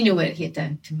 because she knew what he had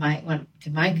done to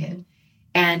my kid.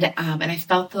 And I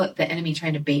felt the enemy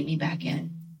trying to bait me back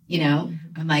in.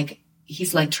 I'm like,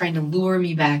 he's like trying to lure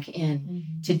me back in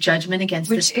to judgment against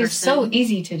this person. Which is so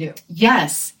easy to do.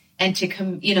 Yes, and to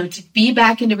to be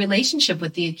back into relationship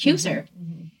with the accuser.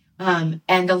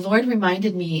 And the Lord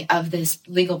reminded me of this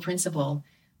legal principle.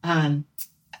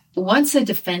 Once a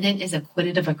defendant is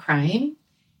acquitted of a crime,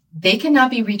 they cannot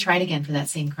be retried again for that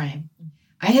same crime.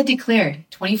 I had declared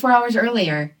 24 hours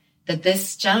earlier that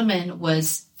this gentleman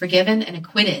was forgiven and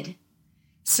acquitted.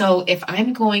 So if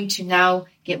I'm going to now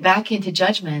get back into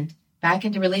judgment, back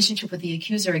into relationship with the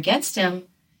accuser against him,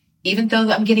 even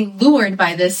though I'm getting lured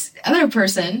by this other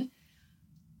person,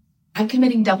 I'm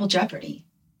committing double jeopardy.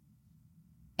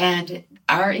 And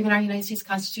even our United States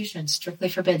Constitution strictly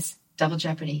forbids double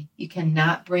jeopardy. You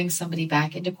cannot bring somebody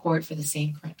back into court for the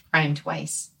same crime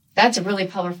twice. That's really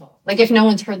powerful. Like if no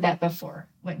one's heard that before,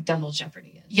 what double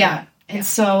jeopardy is. Yeah. And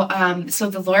so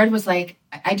the Lord was like,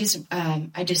 I just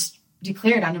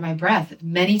declared under my breath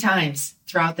many times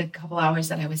throughout the couple hours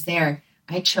that I was there,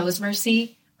 I chose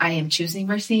mercy. I am choosing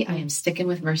mercy. I am sticking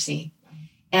with mercy.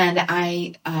 And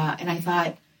I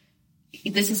thought,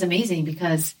 this is amazing,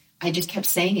 because I just kept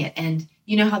saying it. And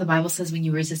you know how the Bible says when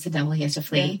you resist the devil, he has to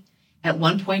flee? Yeah. At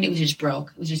one point, it was just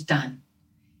broke. It was just done.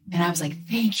 And I was like,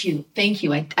 thank you.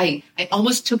 I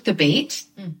almost took the bait.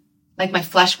 Like my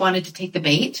flesh wanted to take the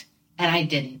bait, and I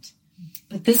didn't.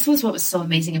 But this was what was so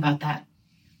amazing about that.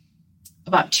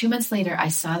 About 2 months later, I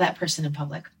saw that person in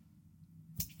public.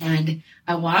 And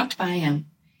I walked by him,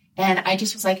 and I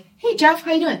just was like, hey, Jeff,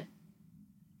 how you doing?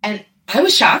 And I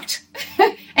was shocked,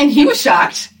 and he was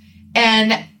shocked.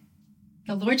 And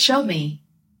the Lord showed me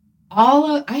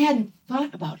I hadn't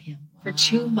thought about him for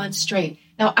 2 months straight.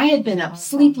 Now, I had been up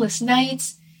sleepless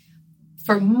nights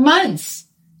for months,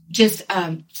 just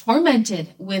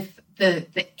tormented with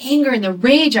the anger and the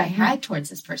rage I had towards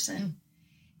this person.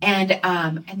 And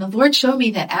the Lord showed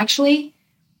me that actually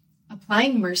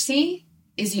applying mercy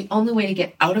is the only way to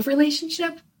get out of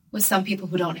relationship with some people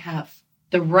who don't have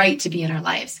the right to be in our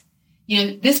lives.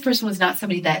 This person was not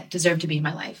somebody that deserved to be in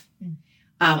my life.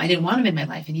 I didn't want him in my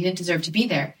life, and he didn't deserve to be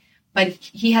there. But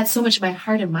he had so much of my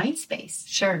heart and mind space.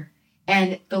 Sure.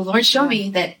 And the Lord showed me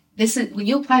that this is, when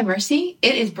you apply mercy,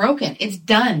 it is broken. It's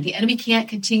done. The enemy can't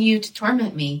continue to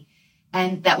torment me.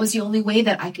 And that was the only way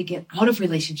that I could get out of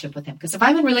relationship with him. Because if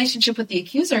I'm in relationship with the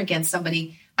accuser against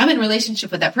somebody, I'm in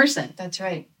relationship with that person. That's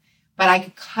right. But I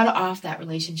could cut off that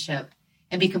relationship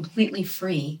and be completely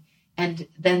free. And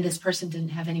then this person didn't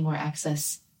have any more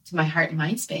access to my heart and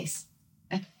mind space.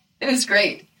 It was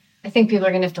great. I think people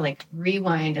are going to have to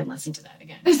rewind and listen to that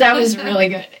again. Because that was really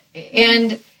good.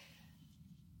 And,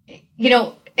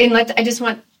 I just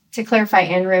want to clarify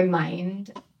and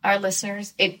remind our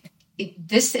listeners,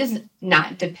 this is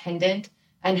not dependent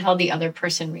on how the other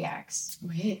person reacts.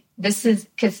 Right. This is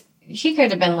because he could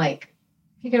have been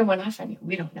he could have went off on you.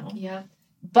 We don't know. Yeah.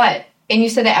 And you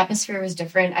said the atmosphere was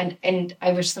different. And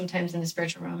I wish sometimes in the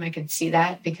spiritual realm I could see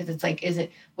that, because it's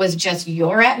was just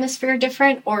your atmosphere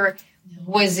different, or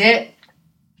did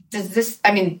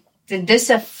this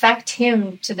affect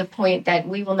him to the point that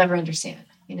we will never understand?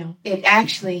 It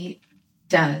actually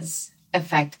does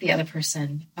affect the other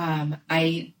person.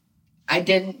 I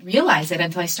didn't realize it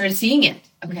until I started seeing it.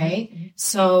 Okay. Mm-hmm.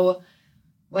 So,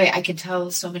 I could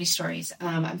tell so many stories.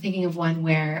 I'm thinking of one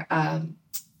where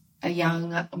a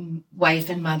young wife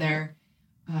and mother,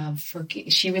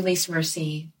 she released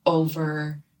mercy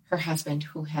over her husband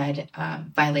who had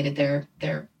violated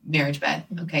their marriage bed.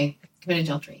 Mm-hmm. Okay. Committed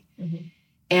adultery. Mm-hmm.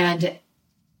 And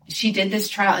she did this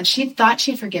trial, and she thought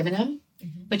she'd forgiven him,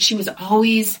 mm-hmm. but she was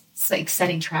always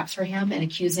setting traps for him and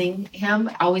accusing him,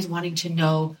 always wanting to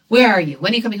know, where are you?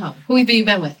 When are you coming home? Who have you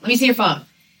been with? Let me see your phone.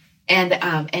 And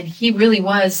he really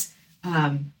was,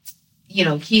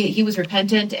 he was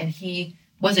repentant, and he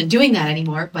wasn't doing that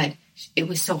anymore, but it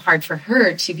was so hard for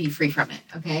her to be free from it.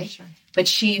 Okay. Sure. But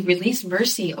she released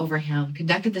mercy over him,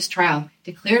 conducted this trial,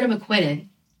 declared him acquitted,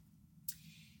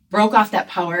 broke off that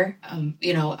power,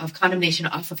 of condemnation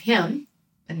off of him.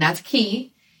 And that's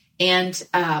key. And,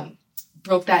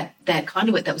 broke that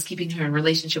conduit that was keeping her in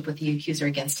relationship with the accuser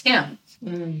against him.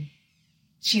 Mm.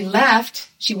 She left,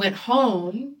 she went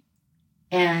home,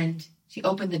 and she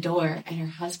opened the door, and her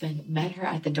husband met her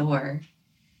at the door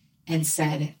and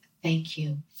said, "Thank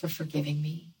you for forgiving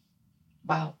me."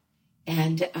 Wow.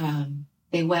 And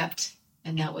they wept,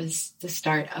 and that was the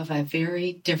start of a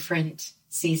very different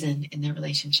season in their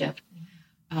relationship.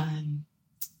 I've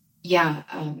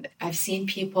seen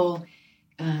people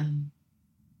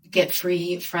get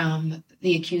free from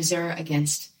the accuser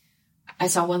against. I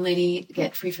saw one lady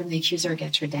get free from the accuser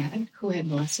against her dad, who had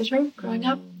molested her growing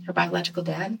up, her biological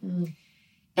dad. Mm.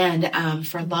 And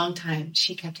for a long time,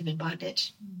 she kept him in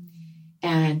bondage. Mm.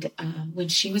 And when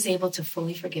she was able to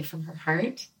fully forgive from her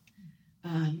heart,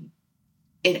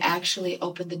 it actually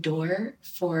opened the door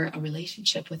for a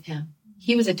relationship with him.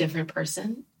 He was a different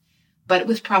person, but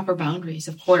with proper boundaries,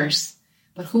 of course.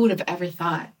 But who would have ever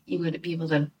thought you would be able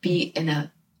to be in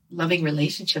a loving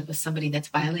relationship with somebody that's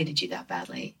violated you that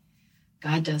badly?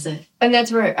 God does it. And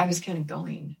that's where I was kind of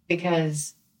going,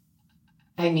 because,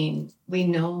 we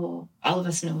know, all of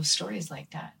us know stories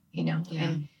like that, Yeah.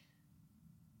 And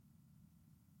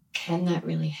can that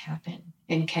really happen?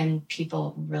 And can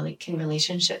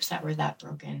relationships that were that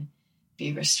broken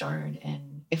be restored?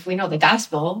 And if we know the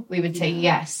gospel, we would say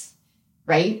yes,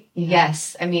 right? Yeah.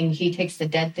 Yes. He takes the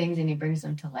dead things and he brings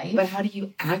them to life. But how do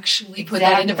you actually put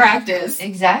that into practice?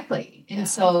 Exactly. Yeah. And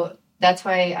so that's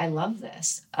why I love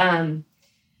this. And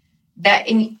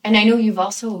I know you've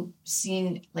also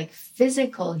seen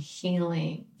physical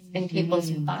healing in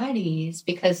people's bodies,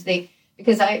 because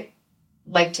I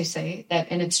like to say that,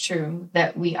 and it's true,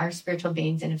 that we are spiritual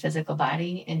beings in a physical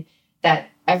body, and that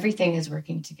everything is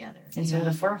working together. And so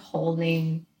if we're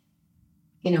holding,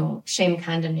 shame,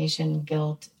 condemnation,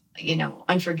 guilt,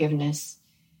 unforgiveness,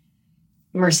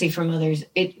 mercy from others,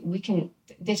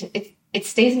 it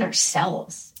stays in our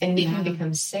cells, and we can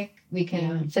become sick. We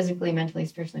can physically, mentally,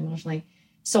 spiritually, emotionally.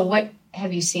 So what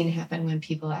have you seen happen when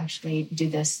people actually do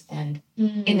this and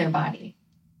in their body?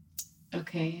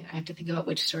 Okay, I have to think about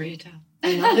which story to tell.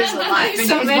 I know there's a lot.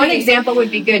 So one example would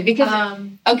be good, because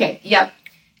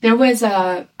there was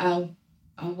a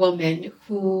woman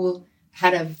who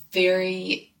had a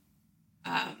very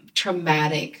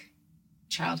traumatic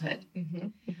childhood,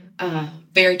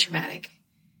 very traumatic,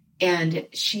 and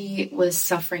she was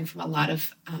suffering from a lot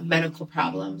of medical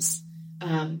problems.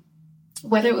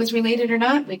 Whether it was related or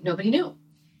not, nobody knew,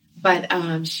 but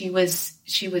she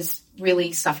was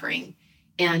really suffering.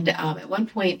 And at one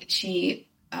point, she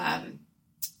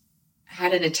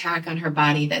had an attack on her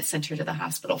body that sent her to the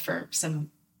hospital for some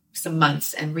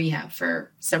months and rehab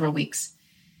for several weeks.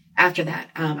 After that,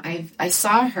 I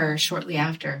saw her shortly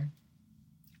after.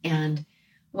 And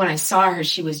when I saw her,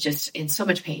 she was just in so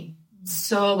much pain,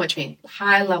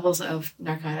 high levels of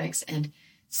narcotics, and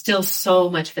still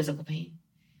so much physical pain,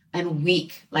 and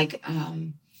weak, like,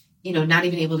 not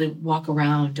even able to walk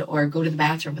around or go to the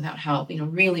bathroom without help,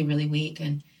 really, really weak.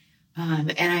 And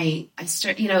I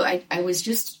was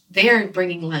just there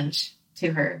bringing lunch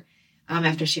to her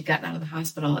after she'd gotten out of the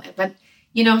hospital. But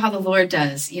you know how the Lord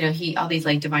does, all these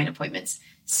like divine appointments.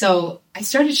 So I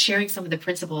started sharing some of the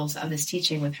principles of this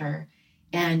teaching with her.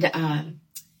 And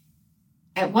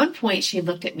at one point she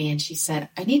looked at me and she said,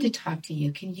 I need to talk to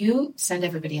you. Can you send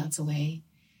everybody else away?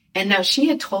 And now she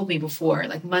had told me before,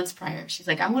 like months prior, she's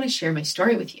like, I want to share my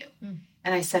story with you.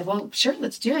 And I said, well, sure,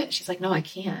 let's do it. She's like, no, I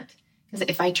can't. Because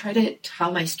if I try to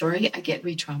tell my story, I get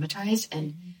re-traumatized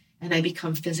and I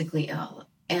become physically ill.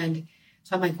 And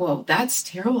so I'm like, whoa, that's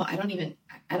terrible. I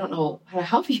don't know how to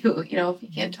help you, if you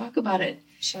can't talk about it.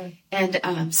 Sure.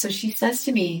 And so she says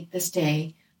to me this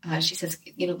day, she says,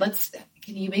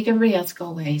 can you make everybody else go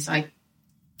away? So I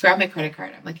grab my credit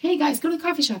card. I'm like, hey guys, go to the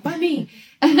coffee shop, buy me.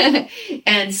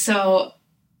 And so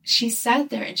she sat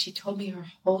there and she told me her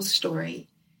whole story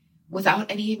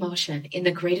without any emotion, in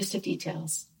the greatest of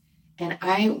details. And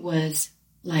I was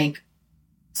like,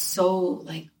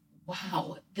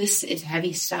 wow, this is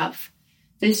heavy stuff.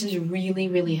 This is really,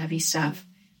 really heavy stuff.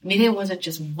 I mean, it wasn't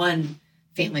just one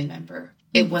family member.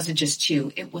 It wasn't just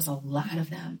two. It was a lot of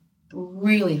them.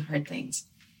 Really hard things.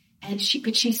 And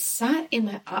she sat in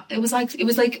my, it was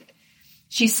like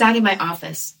she sat in my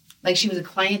office. Like she was a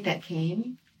client that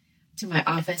came to my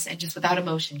office and just without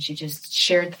emotion, she just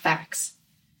shared the facts.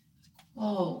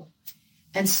 Whoa.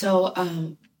 And so,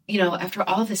 after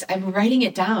all of this, I'm writing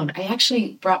it down. I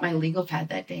actually brought my legal pad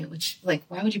that day, which, like,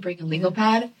 why would you bring a legal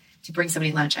pad to bring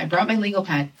somebody lunch? I brought my legal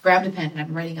pad, grabbed a pen, and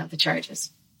I'm writing out the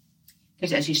charges.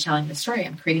 Because as she's telling the story,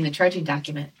 I'm creating the charging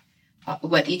document,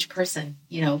 what each person,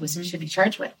 should be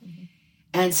charged with. Mm-hmm.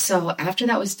 And so after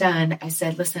that was done, I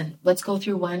said, listen, let's go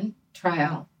through one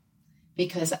trial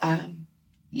because,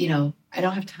 I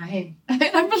don't have time.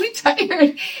 I'm really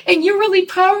tired and you're really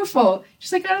powerful.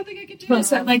 She's like, I don't think I can do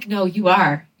this. I'm like, no, you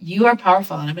are. You are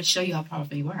powerful. And I'm going to show you how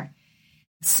powerful you are.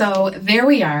 So there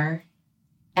we are.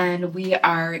 And we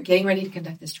are getting ready to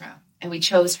conduct this trial. And we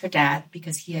chose her dad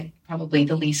because he had probably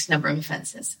the least number of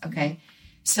offenses. Okay.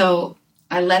 So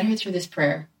I led her through this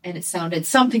prayer and it sounded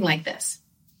something like this.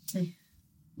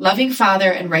 Loving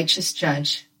Father and righteous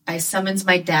Judge, I summons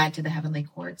my dad to the heavenly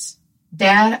courts.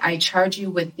 Dad, I charge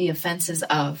you with the offenses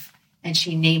of, and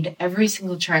she named every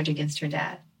single charge against her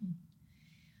dad.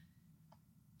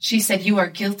 She said, you are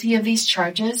guilty of these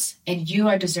charges and you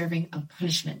are deserving of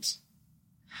punishment.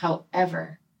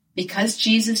 However, because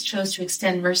Jesus chose to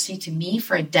extend mercy to me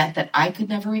for a debt that I could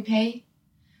never repay,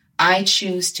 I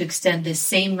choose to extend this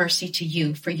same mercy to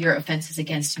you for your offenses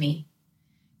against me.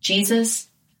 Jesus,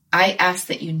 I ask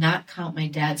that you not count my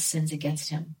dad's sins against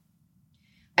him.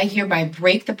 I hereby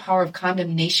break the power of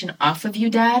condemnation off of you,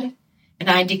 Dad, and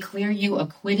I declare you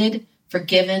acquitted,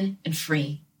 forgiven, and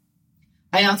free.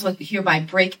 I also hereby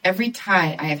break every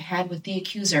tie I have had with the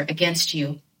accuser against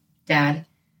you, Dad.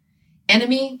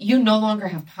 Enemy, you no longer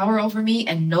have power over me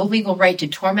and no legal right to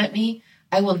torment me.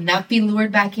 I will not be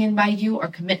lured back in by you or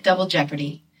commit double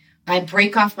jeopardy. I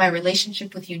break off my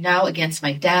relationship with you now against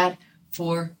my dad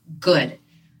for good.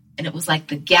 And it was like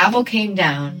the gavel came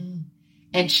down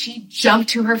and she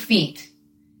jumped to her feet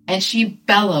and she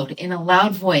bellowed in a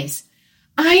loud voice,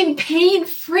 I'm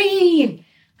pain-free.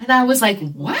 And I was like,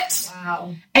 what?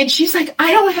 Wow. And she's like,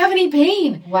 I don't have any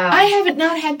pain. Wow. I haven't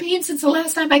not had pain since the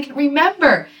last time I can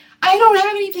remember. I don't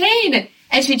have any pain.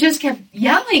 And she just kept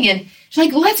yelling and she's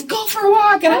like, let's go for a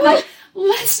walk. And I'm like,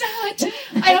 let's not.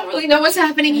 I don't really know what's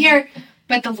happening here.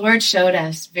 But the Lord showed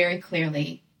us very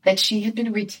clearly that she had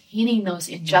been retaining those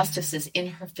injustices in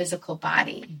her physical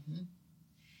body. Mm-hmm.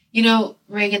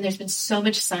 Reagan, there's been so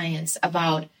much science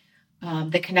about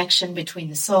the connection between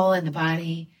the soul and the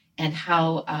body and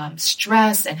how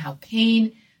stress and how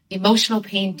pain, emotional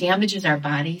pain damages our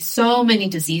body. So many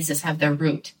diseases have their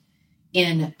root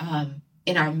in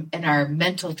our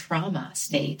mental trauma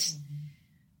state. Mm-hmm.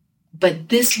 But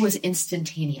this was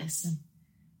instantaneous. Mm-hmm.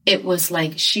 It was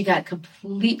like she got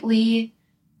completely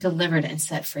delivered and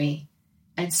set free.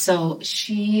 And so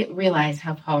she realized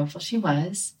how powerful she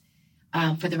was.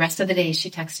 For the rest of the day, she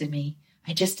texted me,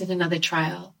 I just did another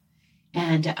trial.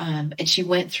 And she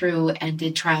went through and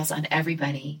did trials on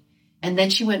everybody. And then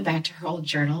she went back to her old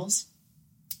journals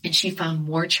and she found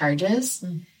more charges.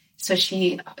 So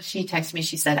she texted me,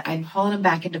 she said, I'm hauling them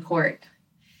back into court.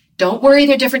 Don't worry,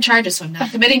 they're different charges, so I'm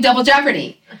not committing double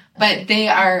jeopardy. But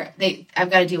I've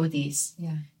got to deal with these.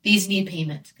 Yeah. These need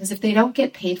payment. Because if they don't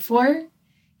get paid for,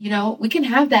 we can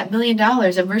have that $1 million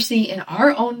of mercy in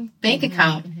our own bank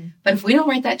account. But if we don't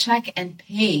write that check and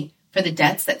pay for the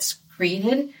debts that's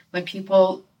created when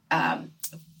people,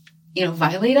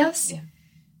 violate us,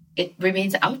 it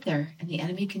remains out there, and the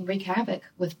enemy can wreak havoc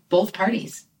with both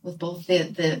parties, with both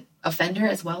the offender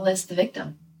as well as the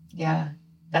victim. Yeah,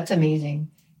 that's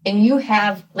amazing. And you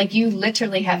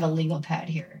literally have a legal pad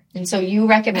here. And so you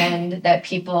recommend that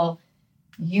people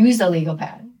use a legal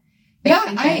pad.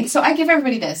 Yeah, I give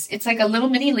everybody this. It's like a little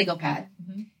mini legal pad,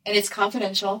 and it's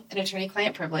confidential and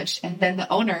attorney-client privileged. And then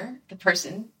the owner, the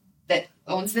person that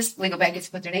owns this legal pad, gets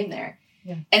to put their name there.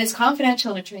 Yeah. And it's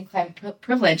confidential and attorney-client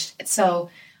privileged. So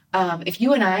if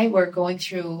you and I were going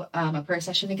through a prayer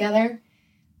session together,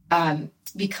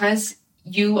 because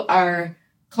you are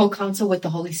co-counsel with the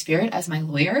Holy Spirit as my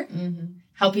lawyer,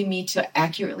 helping me to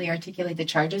accurately articulate the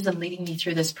charges and leading me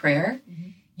through this prayer,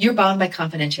 you're bound by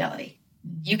confidentiality.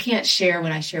 You can't share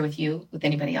what I share with you with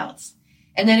anybody else.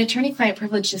 And then attorney-client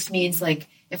privilege just means, like,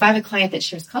 if I have a client that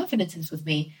shares confidences with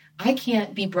me, I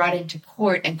can't be brought into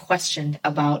court and questioned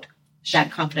about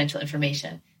that confidential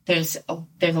information. There's a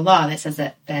law that says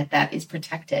that is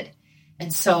protected.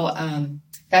 And so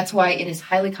that's why it is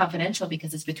highly confidential,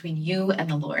 because it's between you and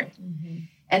the Lord.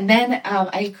 And then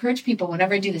I encourage people,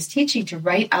 whenever I do this teaching, to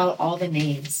write out all the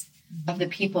names of the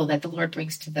people that the Lord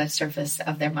brings to the surface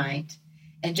of their mind.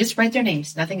 And just write their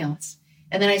names, nothing else.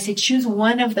 And then I say, choose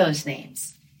one of those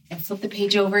names and flip the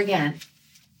page over again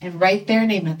and write their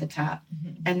name at the top.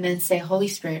 And then say, Holy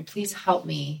Spirit, please help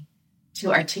me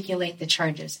to articulate the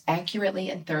charges accurately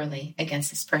and thoroughly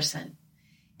against this person.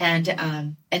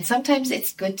 And sometimes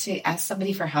it's good to ask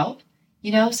somebody for help,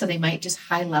 so they might just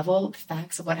high level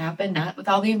facts of what happened, not with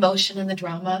all the emotion and the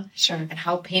drama and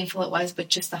how painful it was, but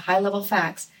just the high level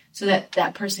facts, so that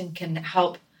that person can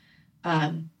help,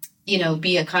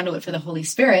 be a conduit for the Holy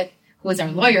Spirit, who is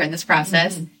our lawyer in this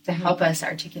process, to help us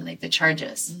articulate the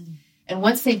charges. And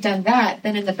once they've done that,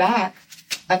 then in the back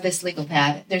of this legal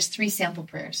pad, there's 3 sample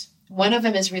prayers. One of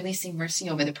them is releasing mercy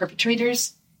over the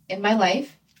perpetrators in my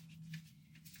life.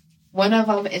 One of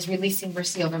them is releasing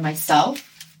mercy over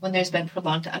myself when there's been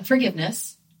prolonged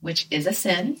unforgiveness, which is a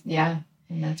sin. Yeah,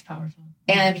 and that's powerful.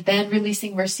 And then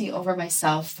releasing mercy over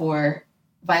myself for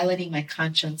violating my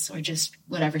conscience or just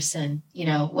whatever sin,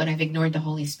 when I've ignored the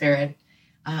Holy Spirit,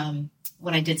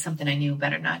 when I did something I knew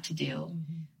better not to do.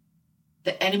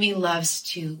 The enemy loves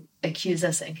to accuse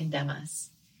us and condemn us.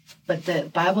 But the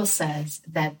Bible says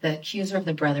that the accuser of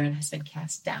the brethren has been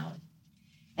cast down.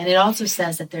 And it also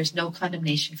says that there's no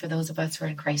condemnation for those of us who are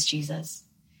in Christ Jesus.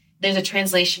 There's a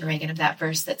translation, Reagan, of that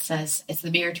verse that says, it's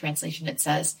the Mirror translation. It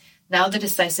says, now the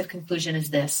decisive conclusion is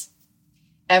this: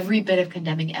 every bit of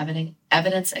condemning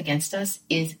evidence against us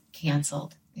is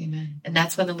canceled. Amen. And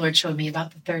that's when the Lord showed me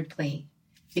about the third plea.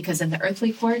 Because in the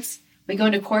earthly courts, we go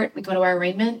into court, we go to our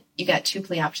arraignment, you got 2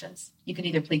 plea options. You can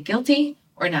either plead guilty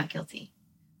or not guilty.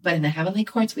 But in the heavenly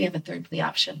courts, we have a third plea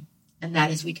option. And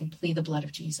that is, we can plead the blood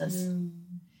of Jesus.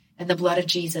 And the blood of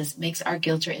Jesus makes our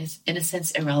guilt or innocence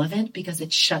irrelevant, because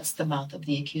it shuts the mouth of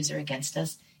the accuser against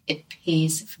us. It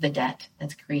pays for the debt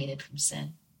that's created from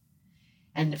sin.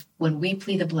 And when we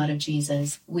plead the blood of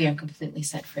Jesus, we are completely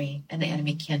set free, and the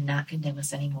enemy cannot condemn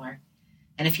us anymore.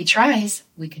 And if he tries,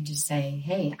 we can just say,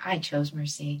 hey, I chose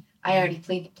mercy. I already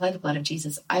plead the blood of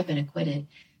Jesus. I've been acquitted.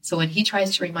 So when he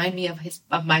tries to remind me of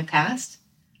my past,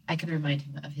 I can remind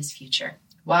him of his future.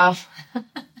 Wow.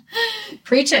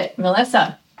 Preach it,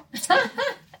 Melissa. It's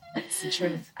the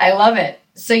truth. I love it.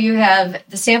 So you have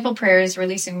the sample prayers,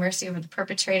 releasing mercy over the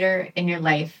perpetrator in your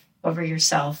life, over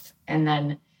yourself, and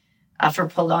then for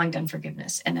prolonged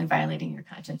unforgiveness, and then violating your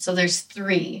conscience. So there's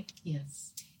 3.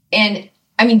 Yes. And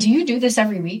I mean, do you do this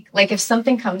every week? Like, if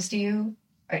something comes to you,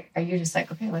 are you just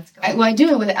like, okay, let's go? I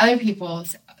do it with other people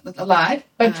a lot.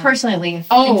 But personally,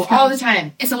 all the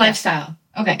time. It's a lifestyle.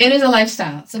 Okay. It is a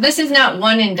lifestyle. So this is not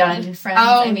one and done, friends.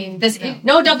 I mean,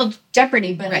 no double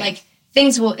jeopardy, but like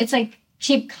things will, it's like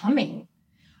keep coming.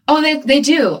 Oh, they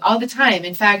do all the time.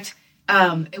 In fact,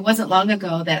 it wasn't long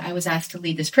ago that I was asked to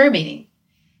lead this prayer meeting.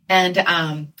 And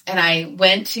I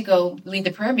went to go lead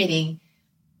the prayer meeting,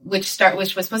 which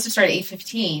was supposed to start at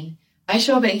 8:15. I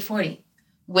show up at 8:40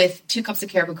 with 2 cups of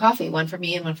Caribou coffee, one for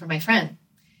me and one for my friend.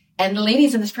 And the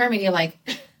ladies in this prayer meeting are like,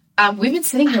 we've been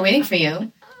sitting here waiting for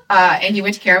you. And you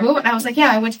went to Caribou? And I was like,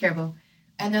 yeah, I went to Caribou.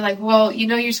 And they're like, well,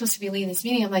 you're supposed to be leading this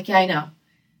meeting. I'm like, yeah, I know.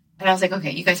 And I was like,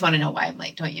 okay, you guys want to know why I'm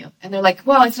late, don't you? And they're like,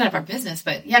 well, it's none of our business,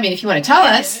 but yeah, I mean, if you want to tell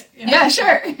us, yeah,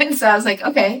 sure. And so I was like,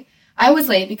 okay. I was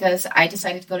late because I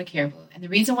decided to go to Caribou. And the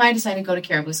reason why I decided to go to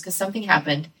Caribou is because something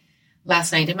happened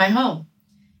last night in my home.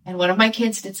 And one of my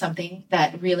kids did something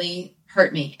that really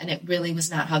hurt me. And it really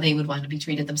was not how they would want to be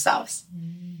treated themselves.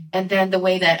 And then the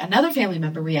way that another family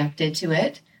member reacted to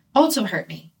it also hurt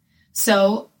me.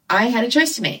 So I had a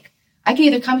choice to make. I could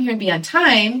either come here and be on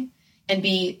time and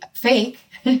be fake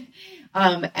and,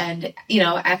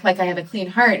 act like I have a clean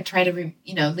heart and try to,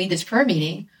 lead this prayer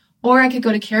meeting. Or I could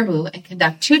go to Caribou and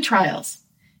conduct 2 trials.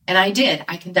 And I did.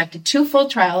 I conducted 2 full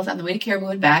trials on the way to Caribou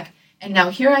and back. And now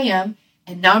here I am.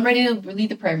 And now I'm ready to lead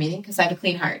the prayer meeting because I have a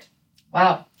clean heart.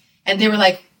 Wow. And they were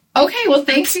like, okay, well,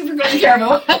 thanks you for going to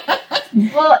Caribou.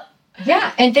 Well,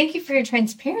 yeah. And thank you for your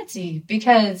transparency,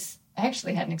 because I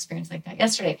actually had an experience like that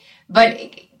yesterday. But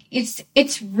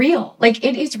it's real. Like,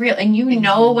 it is real. And you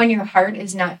know when your heart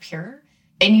is not pure.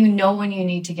 And you know when you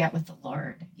need to get with the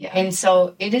Lord. Yeah. And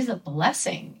so it is a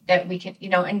blessing that we can,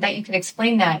 and that you can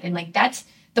explain that. And like, that's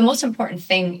the most important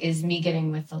thing, is me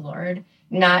getting with the Lord,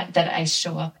 not that I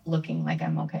show up looking like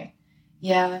I'm okay.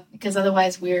 Yeah, because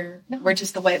otherwise we're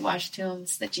just the whitewashed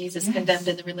tombs that Jesus condemned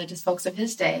in the religious folks of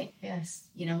his day. Yes.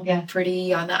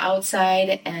 Pretty on the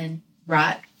outside and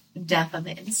brought death on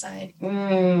the inside.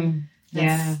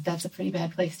 That's a pretty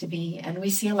bad place to be. And we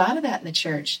see a lot of that in the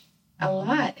church. A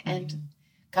lot. And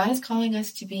God is calling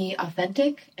us to be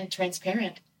authentic and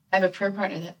transparent. I have a prayer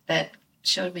partner that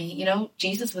showed me,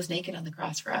 Jesus was naked on the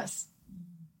cross for us.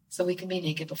 So we can be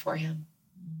naked before him.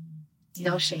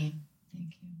 No shame.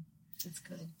 Thank you. It's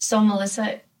good. So,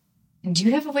 Melissa, do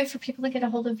you have a way for people to get a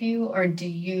hold of you? Or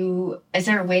is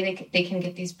there a way they can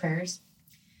get these prayers?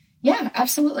 Yeah,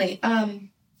 absolutely.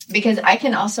 Because I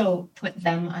can also put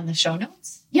them on the show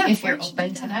notes. Yeah. If you're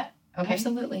open to that. Okay.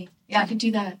 Absolutely. Yeah. I can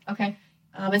do that. Okay.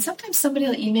 And sometimes somebody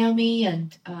will email me,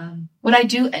 and what I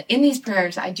do in these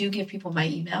prayers, I do give people my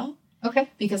email. Okay.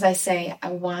 Because I say,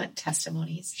 I want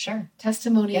testimonies. Sure.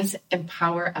 Testimonies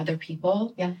empower other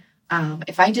people. Yeah.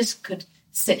 If I just could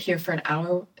sit here for an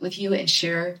hour with you and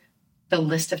share the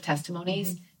list of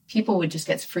testimonies, people would just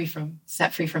get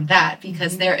set free from that,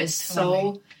 because there is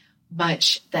so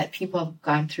much that people have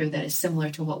gone through that is similar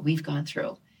to what we've gone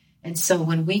through. And so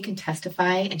when we can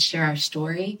testify and share our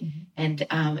story, and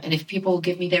if people will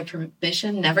give me their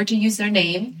permission never to use their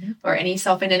name or any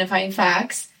self-identifying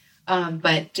facts,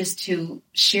 but just to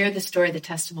share the story, the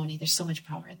testimony, there's so much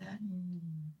power in that.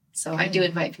 So I do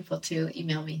invite people to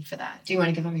email me for that. Do you want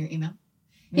to give them your email?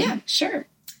 Yeah, sure.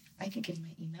 I can give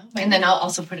my email. And then I'll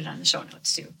also put it on the show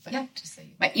notes too. But yeah. Just so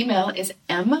my email is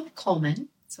mcoleman,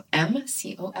 so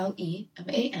MCOLEMAN,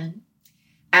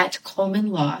 at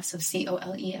Coleman Law, so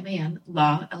COLEMAN,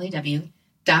 law, LAW,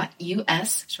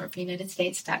 .US, short for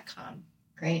UnitedStates.com.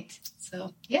 Great.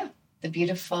 So, yeah. The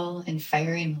beautiful and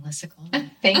fiery Melissa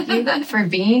Coleman. Thank you for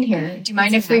being here. Do you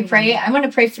mind if we pray? I want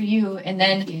to pray for you. And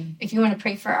then if you want to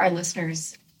pray for our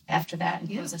listeners after that and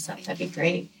close us up, that'd be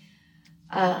great.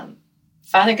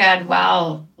 Father God,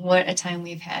 wow, what a time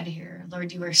we've had here.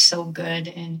 Lord, you are so good.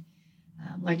 And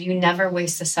Lord, you never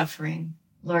waste the suffering.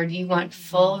 Lord, you want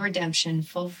full redemption,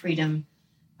 full freedom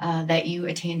that you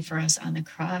attained for us on the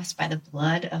cross by the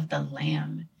blood of the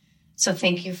Lamb. So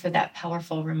thank you for that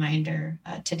powerful reminder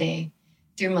today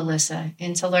through Melissa.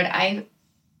 And so, Lord, I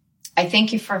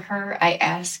thank you for her. I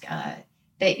ask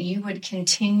that you would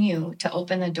continue to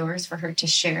open the doors for her to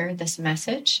share this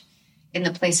message in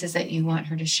the places that you want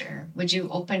her to share. Would you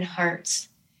open hearts,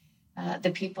 the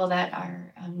people that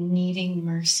are needing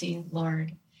mercy,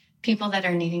 Lord, people that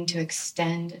are needing to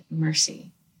extend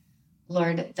mercy.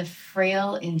 Lord, the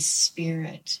frail in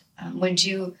spirit, would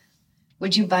you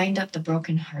bind up the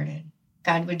brokenhearted?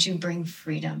 God, would you bring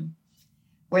freedom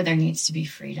where there needs to be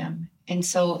freedom? And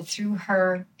so through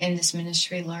her in this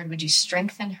ministry, Lord, would you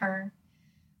strengthen her?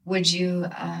 Would you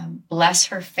bless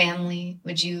her family?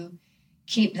 Would you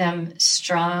keep them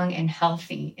strong and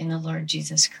healthy in the Lord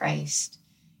Jesus Christ?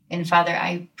 And Father,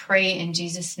 I pray in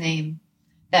Jesus' name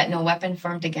that no weapon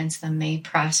formed against them may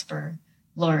prosper,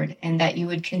 Lord, and that you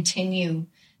would continue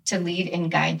to lead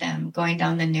and guide them going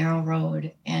down the narrow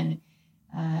road. And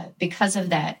because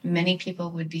of that, many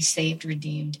people would be saved,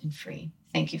 redeemed, and free.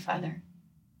 Thank you, Father.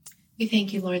 We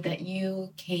thank you, Lord, that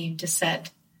you came to set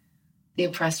the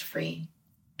oppressed free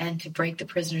and to break the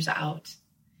prisoners out.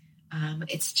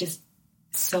 It's just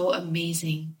so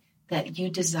amazing that you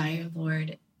desire,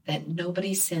 Lord, that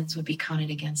nobody's sins would be counted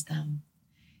against them.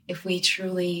 If we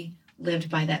truly lived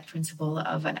by that principle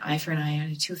of an eye for an eye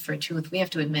and a tooth for a tooth, we have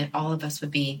to admit all of us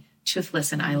would be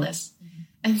toothless and eyeless.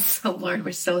 And so, Lord,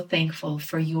 we're so thankful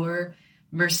for your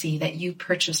mercy that you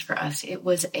purchased for us. It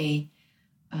was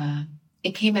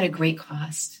it came at a great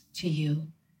cost to you,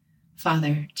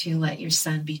 Father, to let your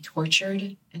son be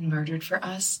tortured and murdered for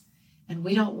us. And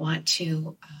we don't want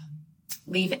to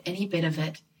leave any bit of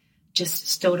it just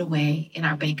stowed away in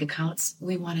our bank accounts.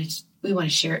 We want to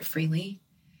share it freely.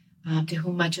 To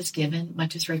whom much is given,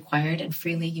 much is required, and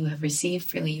freely you have received,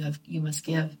 freely you must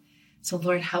give. So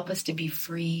Lord, help us to be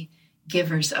free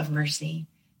givers of mercy,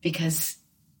 because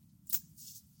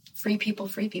free people.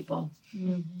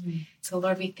 Mm-hmm. So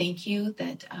Lord, we thank you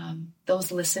that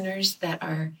those listeners that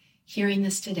are hearing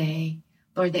this today,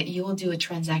 Lord, that you will do a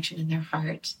transaction in their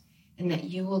heart, and that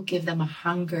you will give them a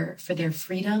hunger for their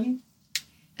freedom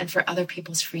and for other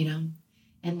people's freedom.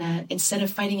 And that instead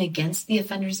of fighting against the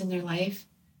offenders in their life,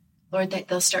 Lord, that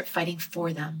they'll start fighting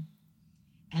for them,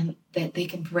 and that they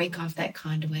can break off that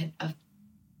conduit of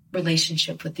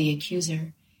relationship with the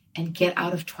accuser and get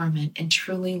out of torment and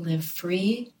truly live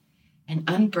free and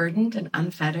unburdened and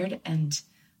unfettered and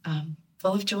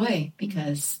full of joy,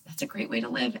 because that's a great way to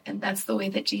live. And that's the way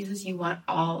that, Jesus, you want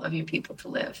all of your people to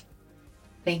live.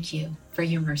 Thank you for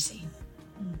your mercy.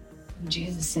 In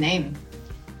Jesus' name.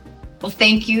 Well,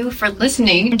 thank you for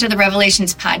listening to the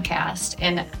Revelations podcast.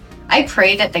 And I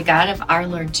pray that the God of our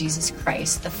Lord Jesus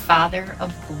Christ, the Father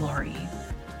of glory,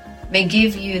 may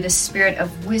give you the spirit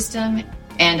of wisdom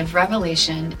and of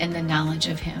revelation in the knowledge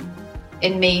of him.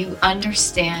 And may you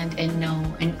understand and know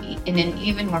in an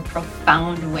even more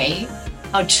profound way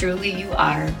how truly you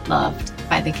are loved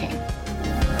by the King.